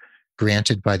status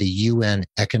granted by the UN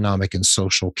Economic and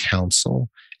Social Council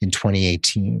in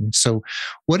 2018. So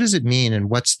what does it mean, and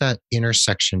what's that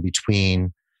intersection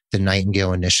between the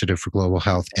Nightingale Initiative for Global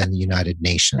Health and the United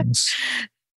Nations?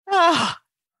 Oh,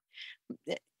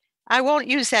 I won't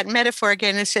use that metaphor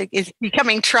again. It's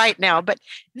becoming trite now, but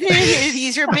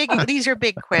these are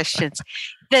big questions.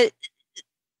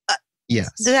 Yes.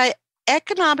 The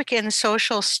economic and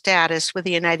social status with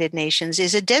the United Nations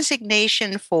is a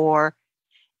designation for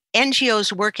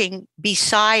NGOs working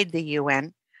beside the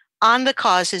UN on the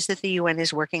causes that the UN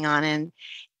is working on.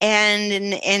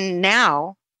 And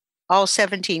now all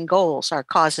 17 goals are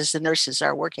causes the nurses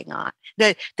are working on,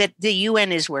 that the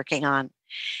UN is working on.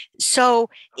 So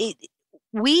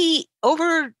we,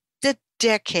 over the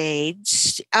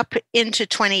decades up into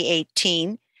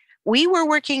 2018, we were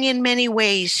working in many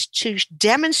ways to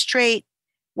demonstrate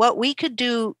what we could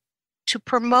do to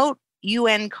promote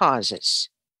UN causes.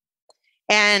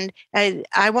 And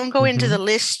I won't go into the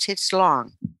list, it's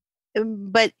long.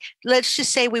 But let's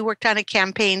just say we worked on a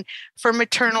campaign for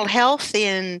maternal health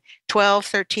in 12,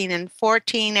 13, and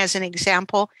 14 as an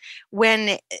example,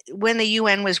 when the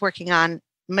UN was working on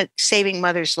saving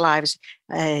mothers' lives,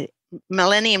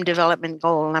 Millennium Development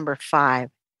Goal number 5.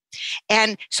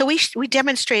 And so we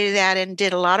demonstrated that and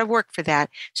did a lot of work for that.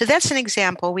 So that's an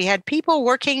example. We had people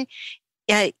working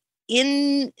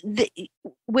within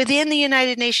the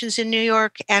United Nations in New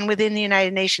York and within the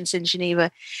United Nations in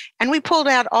Geneva. And we pulled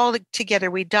out all together.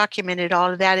 We documented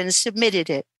all of that and submitted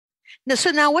it. So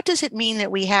now what does it mean that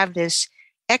we have this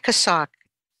ECOSOC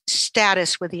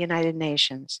status with the United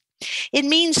Nations? It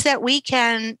means that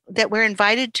we're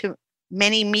invited to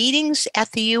many meetings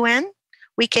at the UN.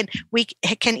 We can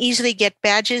easily get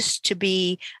badges to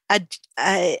be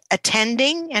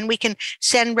attending, and we can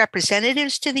send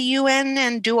representatives to the UN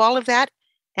and do all of that,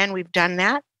 and we've done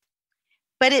that.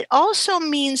 But it also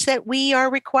means that we are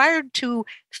required to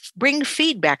bring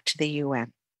feedback to the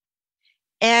UN.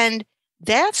 And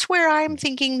that's where I'm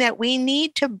thinking that we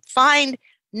need to find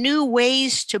new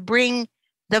ways to bring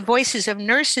the voices of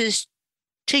nurses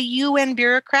to UN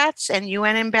bureaucrats and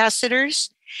UN ambassadors,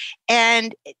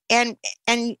 and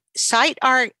cite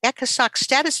our ECOSOC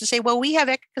status and say, well, we have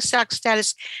ECOSOC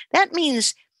status. That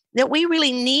means that we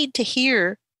really need to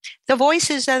hear the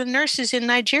voices of the nurses in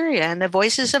Nigeria and the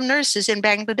voices of nurses in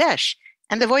Bangladesh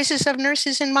and the voices of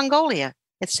nurses in Mongolia,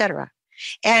 etc.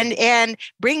 And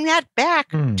bring that back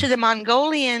to the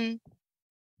Mongolian,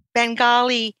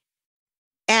 Bengali,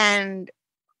 and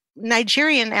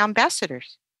Nigerian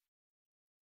ambassadors.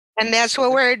 And that's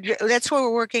what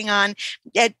we're working on,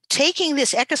 at taking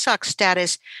this ECOSOC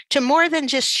status to more than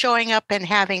just showing up and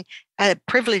having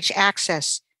privileged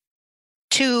access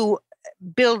to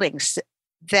buildings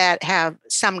that have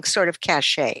some sort of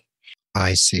cachet.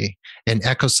 I see. And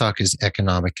ECOSOC is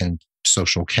Economic and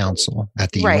Social Council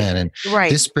at the Right. UN. And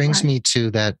Right. this brings me to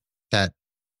that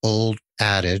old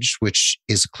adage, which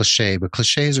is a cliche, but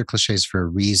cliches are cliches for a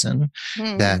reason,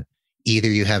 that either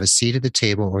you have a seat at the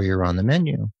table or you're on the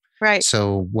menu. Right.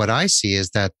 So what I see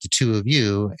is that the two of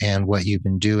you and what you've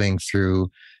been doing through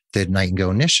the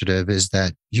Nightingale Initiative is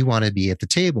that you want to be at the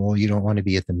table. You don't want to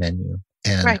be at the menu,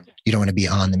 and you don't want to be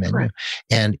on the menu. Right.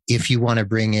 And if you want to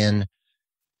bring in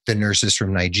the nurses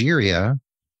from Nigeria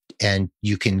and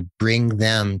you can bring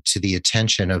them to the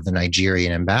attention of the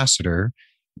Nigerian ambassador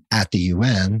at the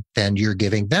UN, then you're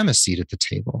giving them a seat at the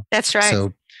table. That's right.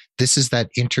 So this is that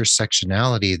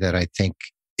intersectionality that I think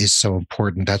is so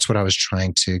important. That's what I was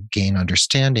trying to gain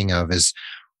understanding of, is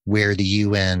where the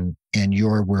UN and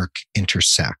your work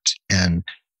intersect and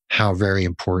how very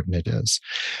important it is.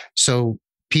 So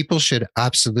people should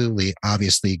absolutely,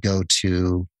 obviously, go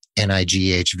to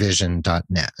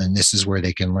nighvision.net. And this is where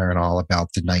they can learn all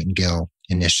about the Nightingale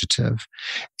Initiative.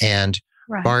 And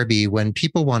Barbie, when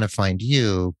people want to find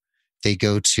you, they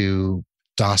go to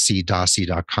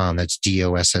Dossey.com. That's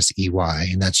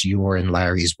Dossey. And that's your and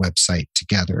Larry's website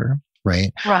together,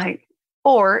 right? Right.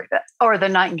 Or the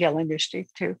Nightingale Industry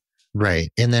too.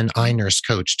 Right. And then iNurse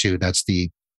Coach too. That's the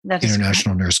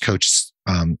International Nurse Coach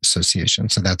Association.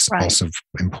 So that's also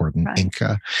important.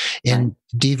 INCA. And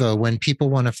Diva, when people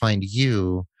want to find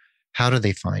you, how do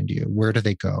they find you? Where do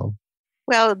they go?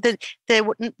 Well, the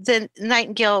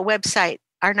Nightingale website,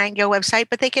 our Nightingale website,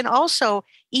 but they can also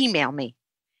email me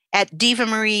at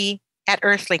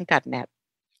divamarie@earthlink.net.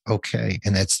 Okay.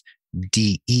 And that's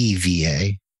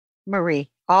DEVA. Marie.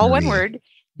 All one word.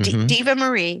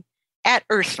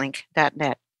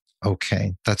 divamarie@earthlink.net.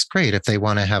 Okay. That's great if they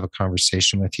want to have a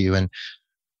conversation with you. And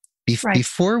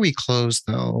before we close,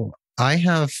 though, I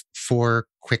have 4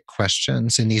 quick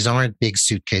questions, and these aren't big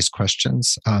suitcase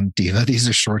questions, Diva. These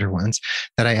are shorter ones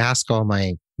that I ask all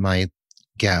my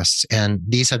guests. And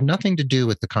these have nothing to do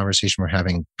with the conversation we're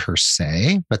having per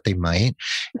se, but they might.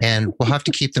 And we'll have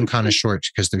to keep them kind of short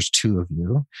because there's 2 of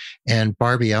you. And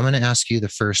Barbie, I'm going to ask you the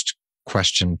first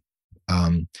question,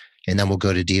 and then we'll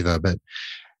go to Diva. But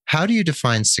how do you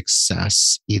define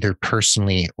success, either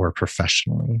personally or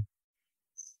professionally?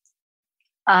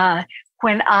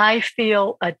 When I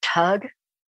feel a tug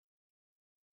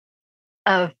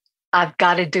of, I've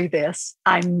got to do this,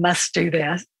 I must do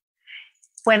this.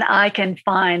 When I can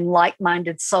find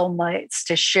like-minded soulmates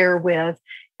to share with,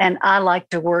 and I like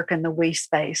to work in the we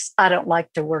space. I don't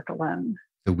like to work alone.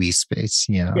 The we space,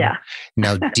 yeah. Yeah.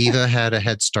 Now, Diva had a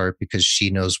head start because she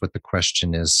knows what the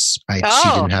question is. She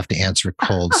didn't have to answer it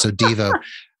cold. So Diva,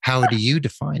 how do you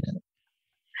define it?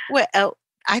 Well,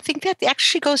 I think that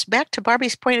actually goes back to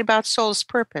Barbie's point about soul's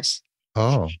purpose.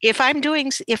 Oh. If I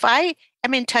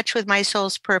am in touch with my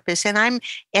soul's purpose, and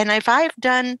if I've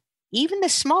done even the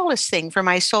smallest thing for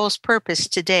my soul's purpose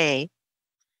today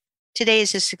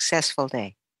is a successful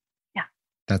day. Yeah.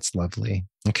 That's lovely.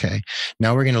 Okay.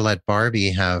 Now we're going to let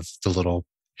Barbie have the little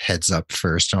heads up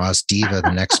first. I'll ask Diva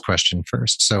the next question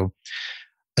first. So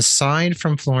aside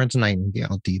from Florence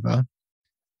Nightingale, Diva,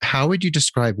 how would you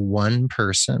describe one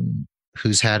person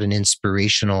who's had an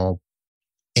inspirational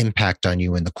impact on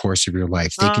you in the course of your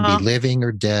life? They can be living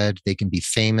or dead. They can be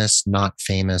famous, not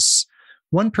famous.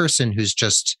 One person who's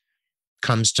just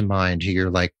comes to mind who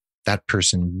you're like, that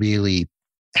person really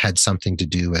had something to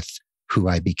do with who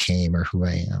I became or who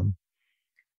I am.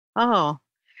 Oh,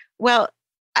 well,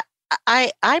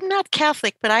 I'm not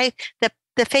Catholic, but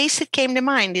the face that came to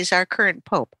mind is our current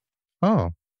Pope.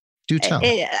 Oh, do tell.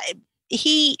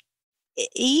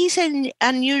 He's an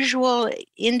unusual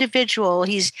individual.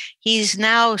 He's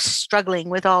now struggling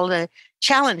with all the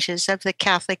challenges of the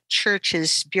Catholic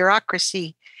Church's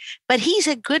bureaucracy, but he's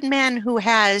a good man who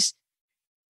has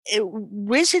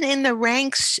risen in the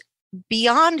ranks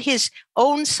beyond his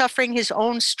own suffering, his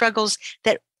own struggles,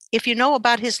 that if you know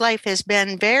about his life has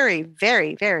been very,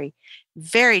 very, very,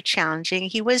 very challenging.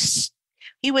 He was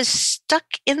stuck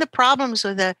in the problems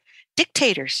of the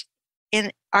dictators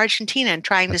in Argentina and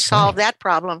trying to solve that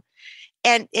problem.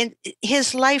 And in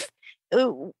his life,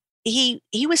 he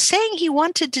was saying he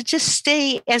wanted to just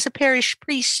stay as a parish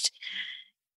priest.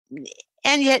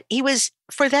 And yet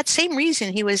for that same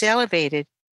reason, he was elevated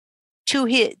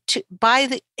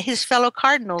by his fellow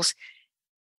cardinals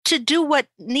to do what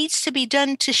needs to be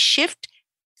done to shift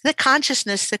the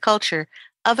consciousness, the culture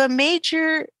of a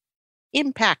major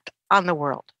impact on the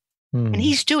world. And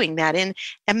he's doing that in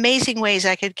amazing ways.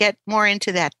 I could get more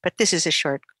into that, but this is a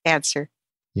short answer.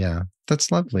 Yeah,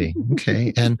 that's lovely.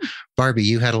 Okay. And Barbie,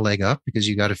 you had a leg up because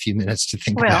you got a few minutes to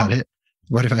think about it.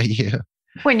 What about you?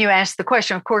 When you ask the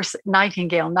question, of course,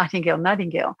 Nightingale.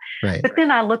 Right. But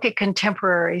then I look at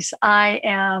contemporaries. I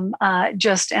am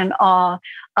just in awe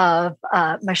of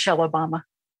Michelle Obama.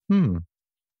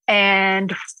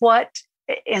 And what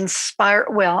inspired,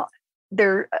 well,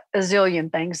 there are a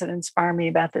zillion things that inspire me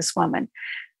about this woman.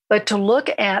 But to look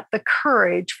at the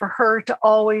courage for her to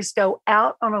always go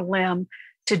out on a limb,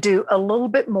 to do a little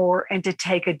bit more and to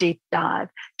take a deep dive,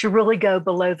 to really go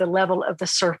below the level of the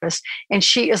surface. And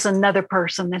she is another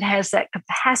person that has that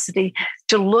capacity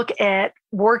to look at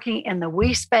working in the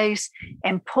we space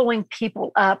and pulling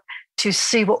people up to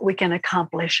see what we can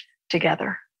accomplish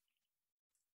together.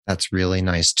 That's really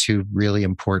nice. Two really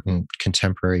important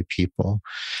contemporary people.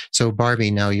 So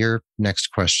Barbie, now your next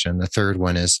question, the third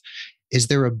one is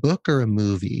there a book or a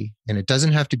movie, and it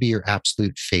doesn't have to be your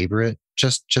absolute favorite,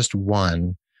 just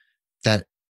one that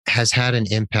has had an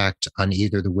impact on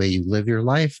either the way you live your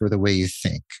life or the way you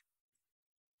think?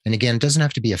 And again, it doesn't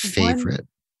have to be a favorite.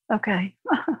 Okay.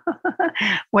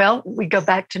 Well, we go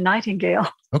back to Nightingale.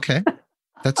 Okay,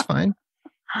 that's fine.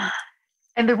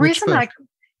 And the reason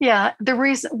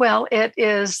it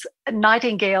is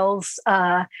Nightingale's,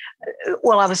 I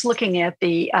was looking at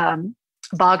the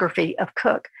biography of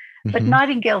Cook, but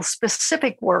Nightingale's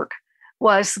specific work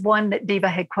was one that Diva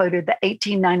had quoted, the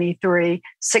 1893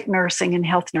 Sick Nursing and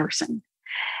Health Nursing.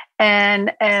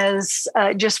 And as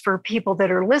just for people that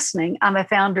are listening, I'm a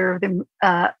founding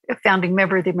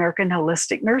member of the American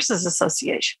Holistic Nurses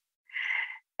Association.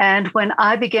 And when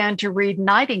I began to read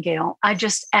Nightingale, I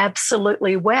just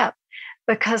absolutely wept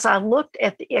because I looked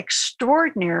at the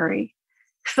extraordinary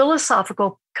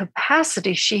philosophical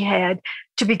capacity she had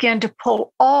to begin to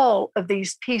pull all of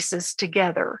these pieces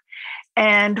together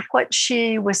and what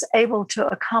she was able to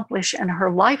accomplish in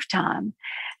her lifetime.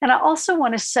 And I also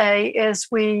want to say, as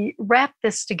we wrap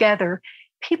this together,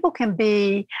 people can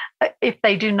be, if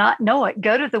they do not know it,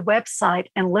 go to the website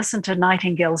and listen to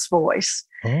Nightingale's voice.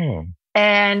 Oh.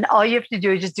 And all you have to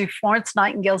do is just do Florence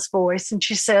Nightingale's voice. And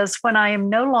she says, when I am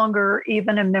no longer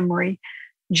even a memory,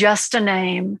 just a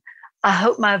name, I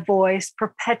hope my voice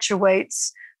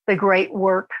perpetuates the great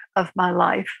work of my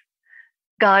life.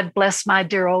 God bless my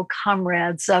dear old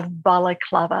comrades of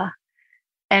Balaclava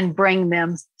and bring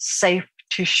them safe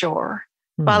to shore.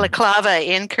 Balaclava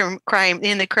in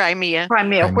the Crimea.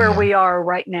 Crimea, where we are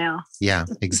right now. Yeah,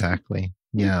 exactly.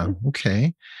 Yeah,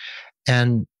 okay.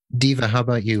 And Diva, how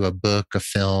about you? A book, a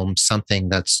film, something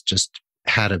that's just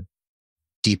had a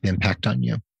deep impact on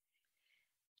you?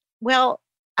 Well,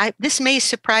 this may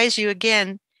surprise you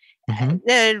again.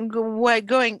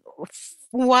 Going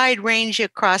wide range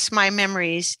across my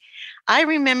memories. I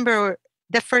remember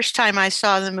the first time I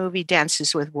saw the movie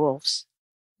Dances with Wolves.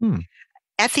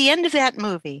 At the end of that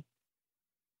movie,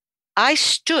 I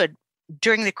stood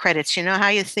during the credits. You know how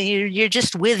you're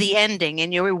just with the ending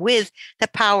and you're with the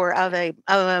power of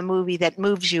a movie that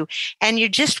moves you. And you're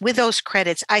just with those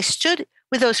credits. I stood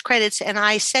with those credits and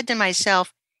I said to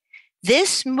myself,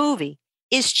 this movie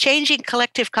is changing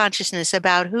collective consciousness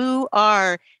about who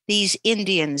are these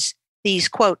Indians, these,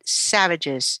 quote,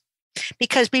 savages.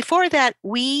 Because before that,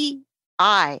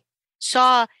 I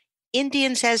saw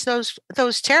Indians as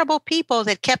those terrible people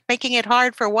that kept making it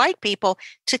hard for white people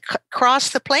to cross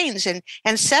the plains and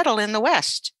settle in the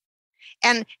West.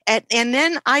 And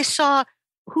then I saw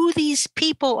who these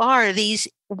people are, these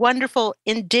wonderful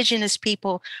indigenous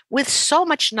people with so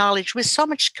much knowledge, with so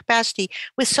much capacity,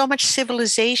 with so much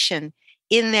civilization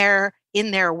in their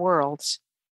worlds.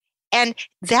 And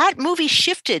that movie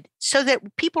shifted so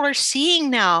that people are seeing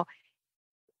now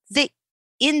the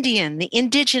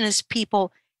indigenous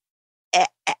people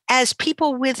as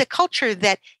people with a culture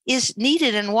that is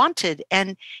needed and wanted.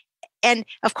 And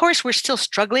of course, we're still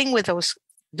struggling with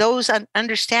those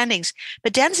understandings.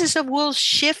 But Dances of Wolves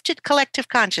shifted collective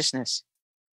consciousness.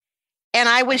 And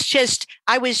I was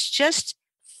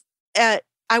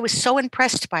so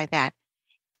impressed by that.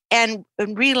 And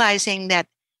realizing that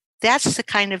that's the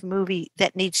kind of movie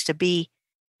that needs to be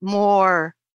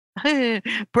more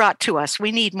brought to us.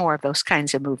 We need more of those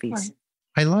kinds of movies.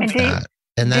 I love that.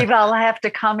 And Diva, I'll have to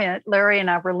comment. Larry and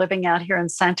I were living out here in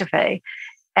Santa Fe.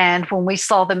 And when we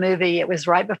saw the movie, it was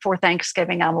right before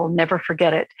Thanksgiving. I will never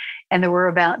forget it. And there were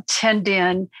about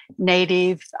 10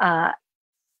 Native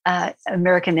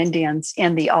American Indians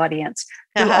in the audience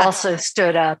who also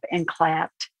stood up and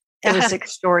clapped. It was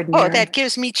extraordinary. Oh, that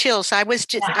gives me chills. I was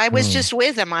just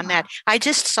with them on that. I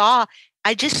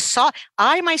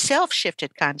myself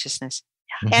shifted consciousness.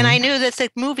 And I knew that the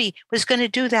movie was going to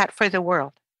do that for the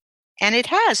world. And it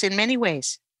has in many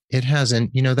ways. It has.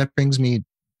 And, that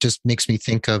just makes me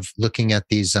think of looking at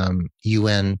these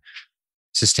UN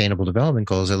Sustainable Development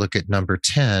Goals. I look at number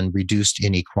 10, reduced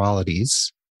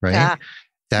inequalities, right? Yeah.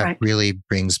 That really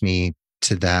brings me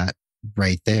to that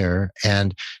right there.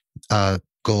 And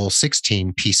goal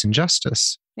 16, peace and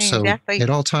justice. Exactly. So it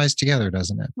all ties together,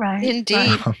 doesn't it? Right.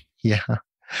 Indeed. Yeah.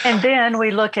 And then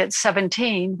we look at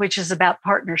 17, which is about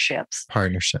partnerships.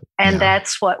 Partnership. And yeah.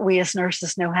 that's what we as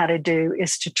nurses know how to do,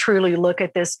 is to truly look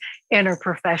at this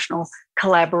interprofessional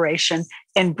collaboration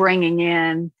and bringing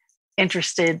in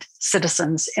interested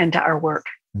citizens into our work.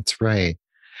 That's right.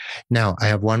 Now, I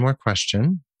have one more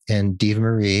question. And Diva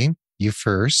Marie, you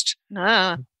first.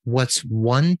 What's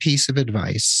one piece of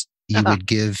advice you would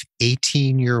give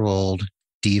 18-year-old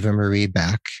Diva Marie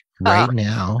Beck right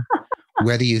now,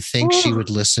 whether you think she would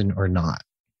listen or not?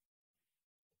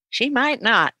 She might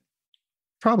not.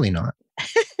 Probably not.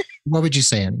 What would you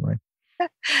say anyway? When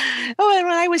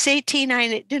I was 18,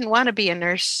 I didn't want to be a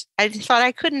nurse. I thought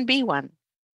I couldn't be one.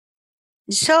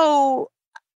 So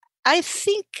I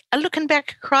think, looking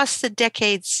back across the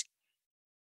decades,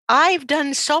 I've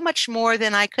done so much more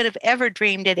than I could have ever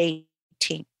dreamed at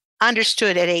 18,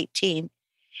 understood at 18.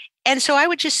 And so I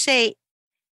would just say,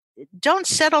 don't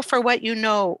settle for what you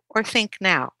know or think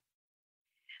now.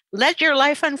 Let your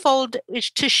life unfold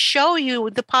to show you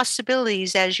the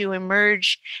possibilities as you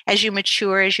emerge, as you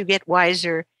mature, as you get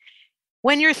wiser.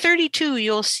 When you're 32,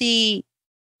 you'll see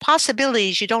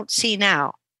possibilities you don't see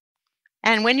now.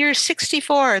 And when you're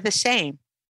 64, the same.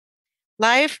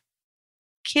 Life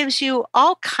gives you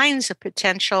all kinds of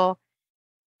potential.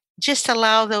 Just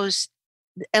allow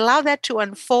that to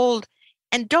unfold,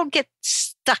 and don't get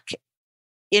stuck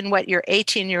in what your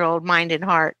 18-year-old mind and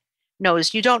heart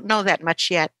knows. You don't know that much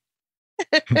yet.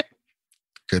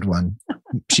 Good one.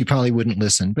 She probably wouldn't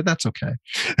listen, but that's okay.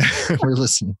 We're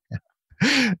listening.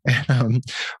 And,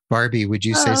 Barbie, would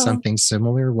you say something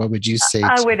similar? What would you say to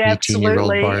 18-year-old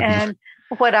Barbie? And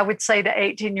what I would say to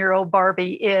 18-year-old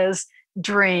Barbie is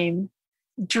dream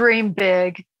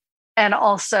big, and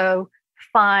also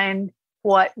find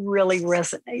what really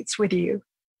resonates with you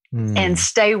and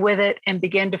stay with it and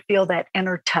begin to feel that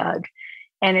inner tug.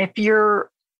 And if your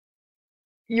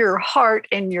heart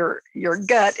and your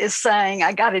gut is saying,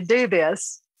 I got to do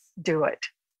this, do it.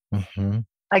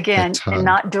 Again, and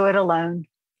not do it alone.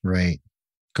 Right.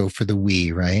 Go for the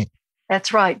we, right?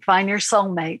 That's right. Find your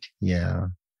soulmate. Yeah.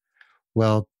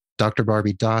 Well, Dr.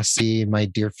 Barbie Dossey, my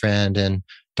dear friend, and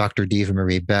Dr. Diva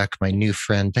Marie Beck, my new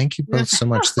friend, thank you both so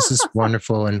much. This is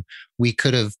wonderful. And we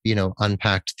could have,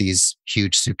 unpacked these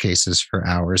huge suitcases for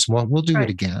hours. Well, we'll do it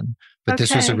again. But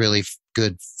this was a really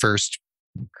good first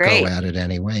go at it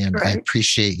anyway. And I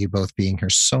appreciate you both being here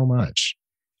so much.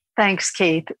 Thanks,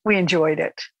 Keith. We enjoyed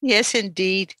it. Yes,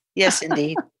 indeed. Yes,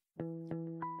 indeed.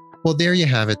 Well, there you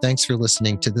have it. Thanks for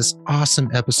listening to this awesome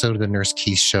episode of the Nurse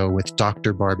Keith Show with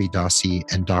Dr. Barbie Dossey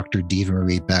and Dr. Diva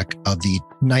Marie Beck of the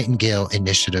Nightingale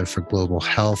Initiative for Global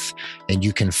Health. And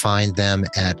you can find them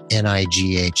at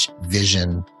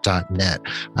nighvision.net.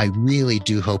 I really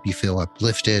do hope you feel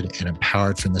uplifted and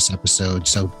empowered from this episode.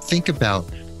 So think about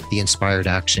the inspired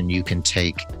action you can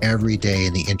take every day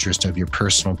in the interest of your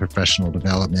personal and professional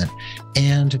development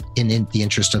and in the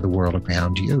interest of the world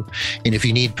around you. And if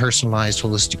you need personalized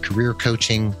holistic career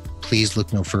coaching, please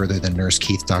look no further than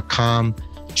nursekeith.com.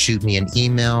 Shoot me an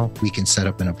email. We can set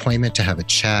up an appointment to have a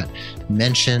chat.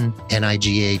 Mention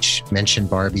NIGH, mention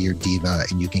Barbie or Diva,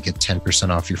 and you can get 10%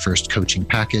 off your first coaching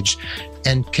package.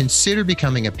 And consider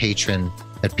becoming a patron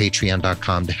at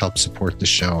patreon.com to help support the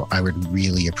show. I would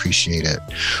really appreciate it.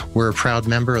 We're a proud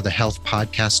member of the Health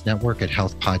Podcast Network at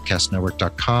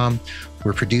healthpodcastnetwork.com.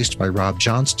 We're produced by Rob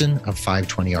Johnston of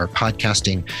 520R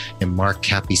Podcasting, and Mark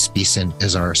Cappy Speeson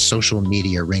is our social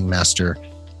media ringmaster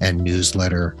and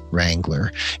newsletter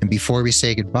wrangler. And before we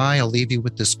say goodbye, I'll leave you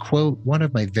with this quote, one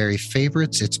of my very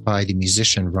favorites. It's by the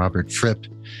musician Robert Fripp.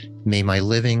 May my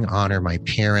living honor my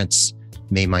parents.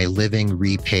 May my living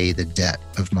repay the debt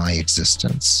of my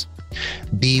existence.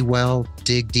 Be well,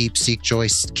 dig deep, seek joy,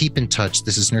 keep in touch.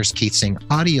 This is Nurse Keith saying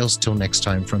adios till next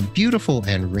time from beautiful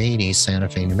and rainy Santa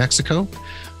Fe, New Mexico.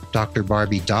 Dr.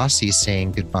 Barbie Dossey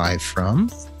saying goodbye from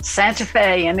Santa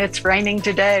Fe, and it's raining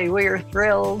today. We are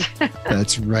thrilled.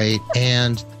 That's right.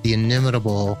 And the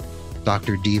inimitable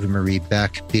Dr. Diva Marie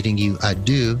Beck bidding you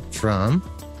adieu from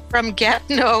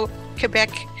Gatineau,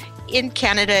 Quebec, in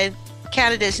Canada,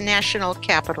 Canada's national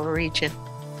capital region.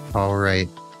 All right.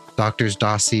 Doctors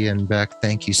Dossey and Beck,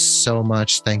 thank you so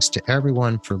much. Thanks to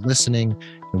everyone for listening,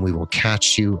 and we will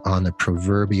catch you on the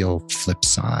proverbial flip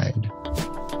side.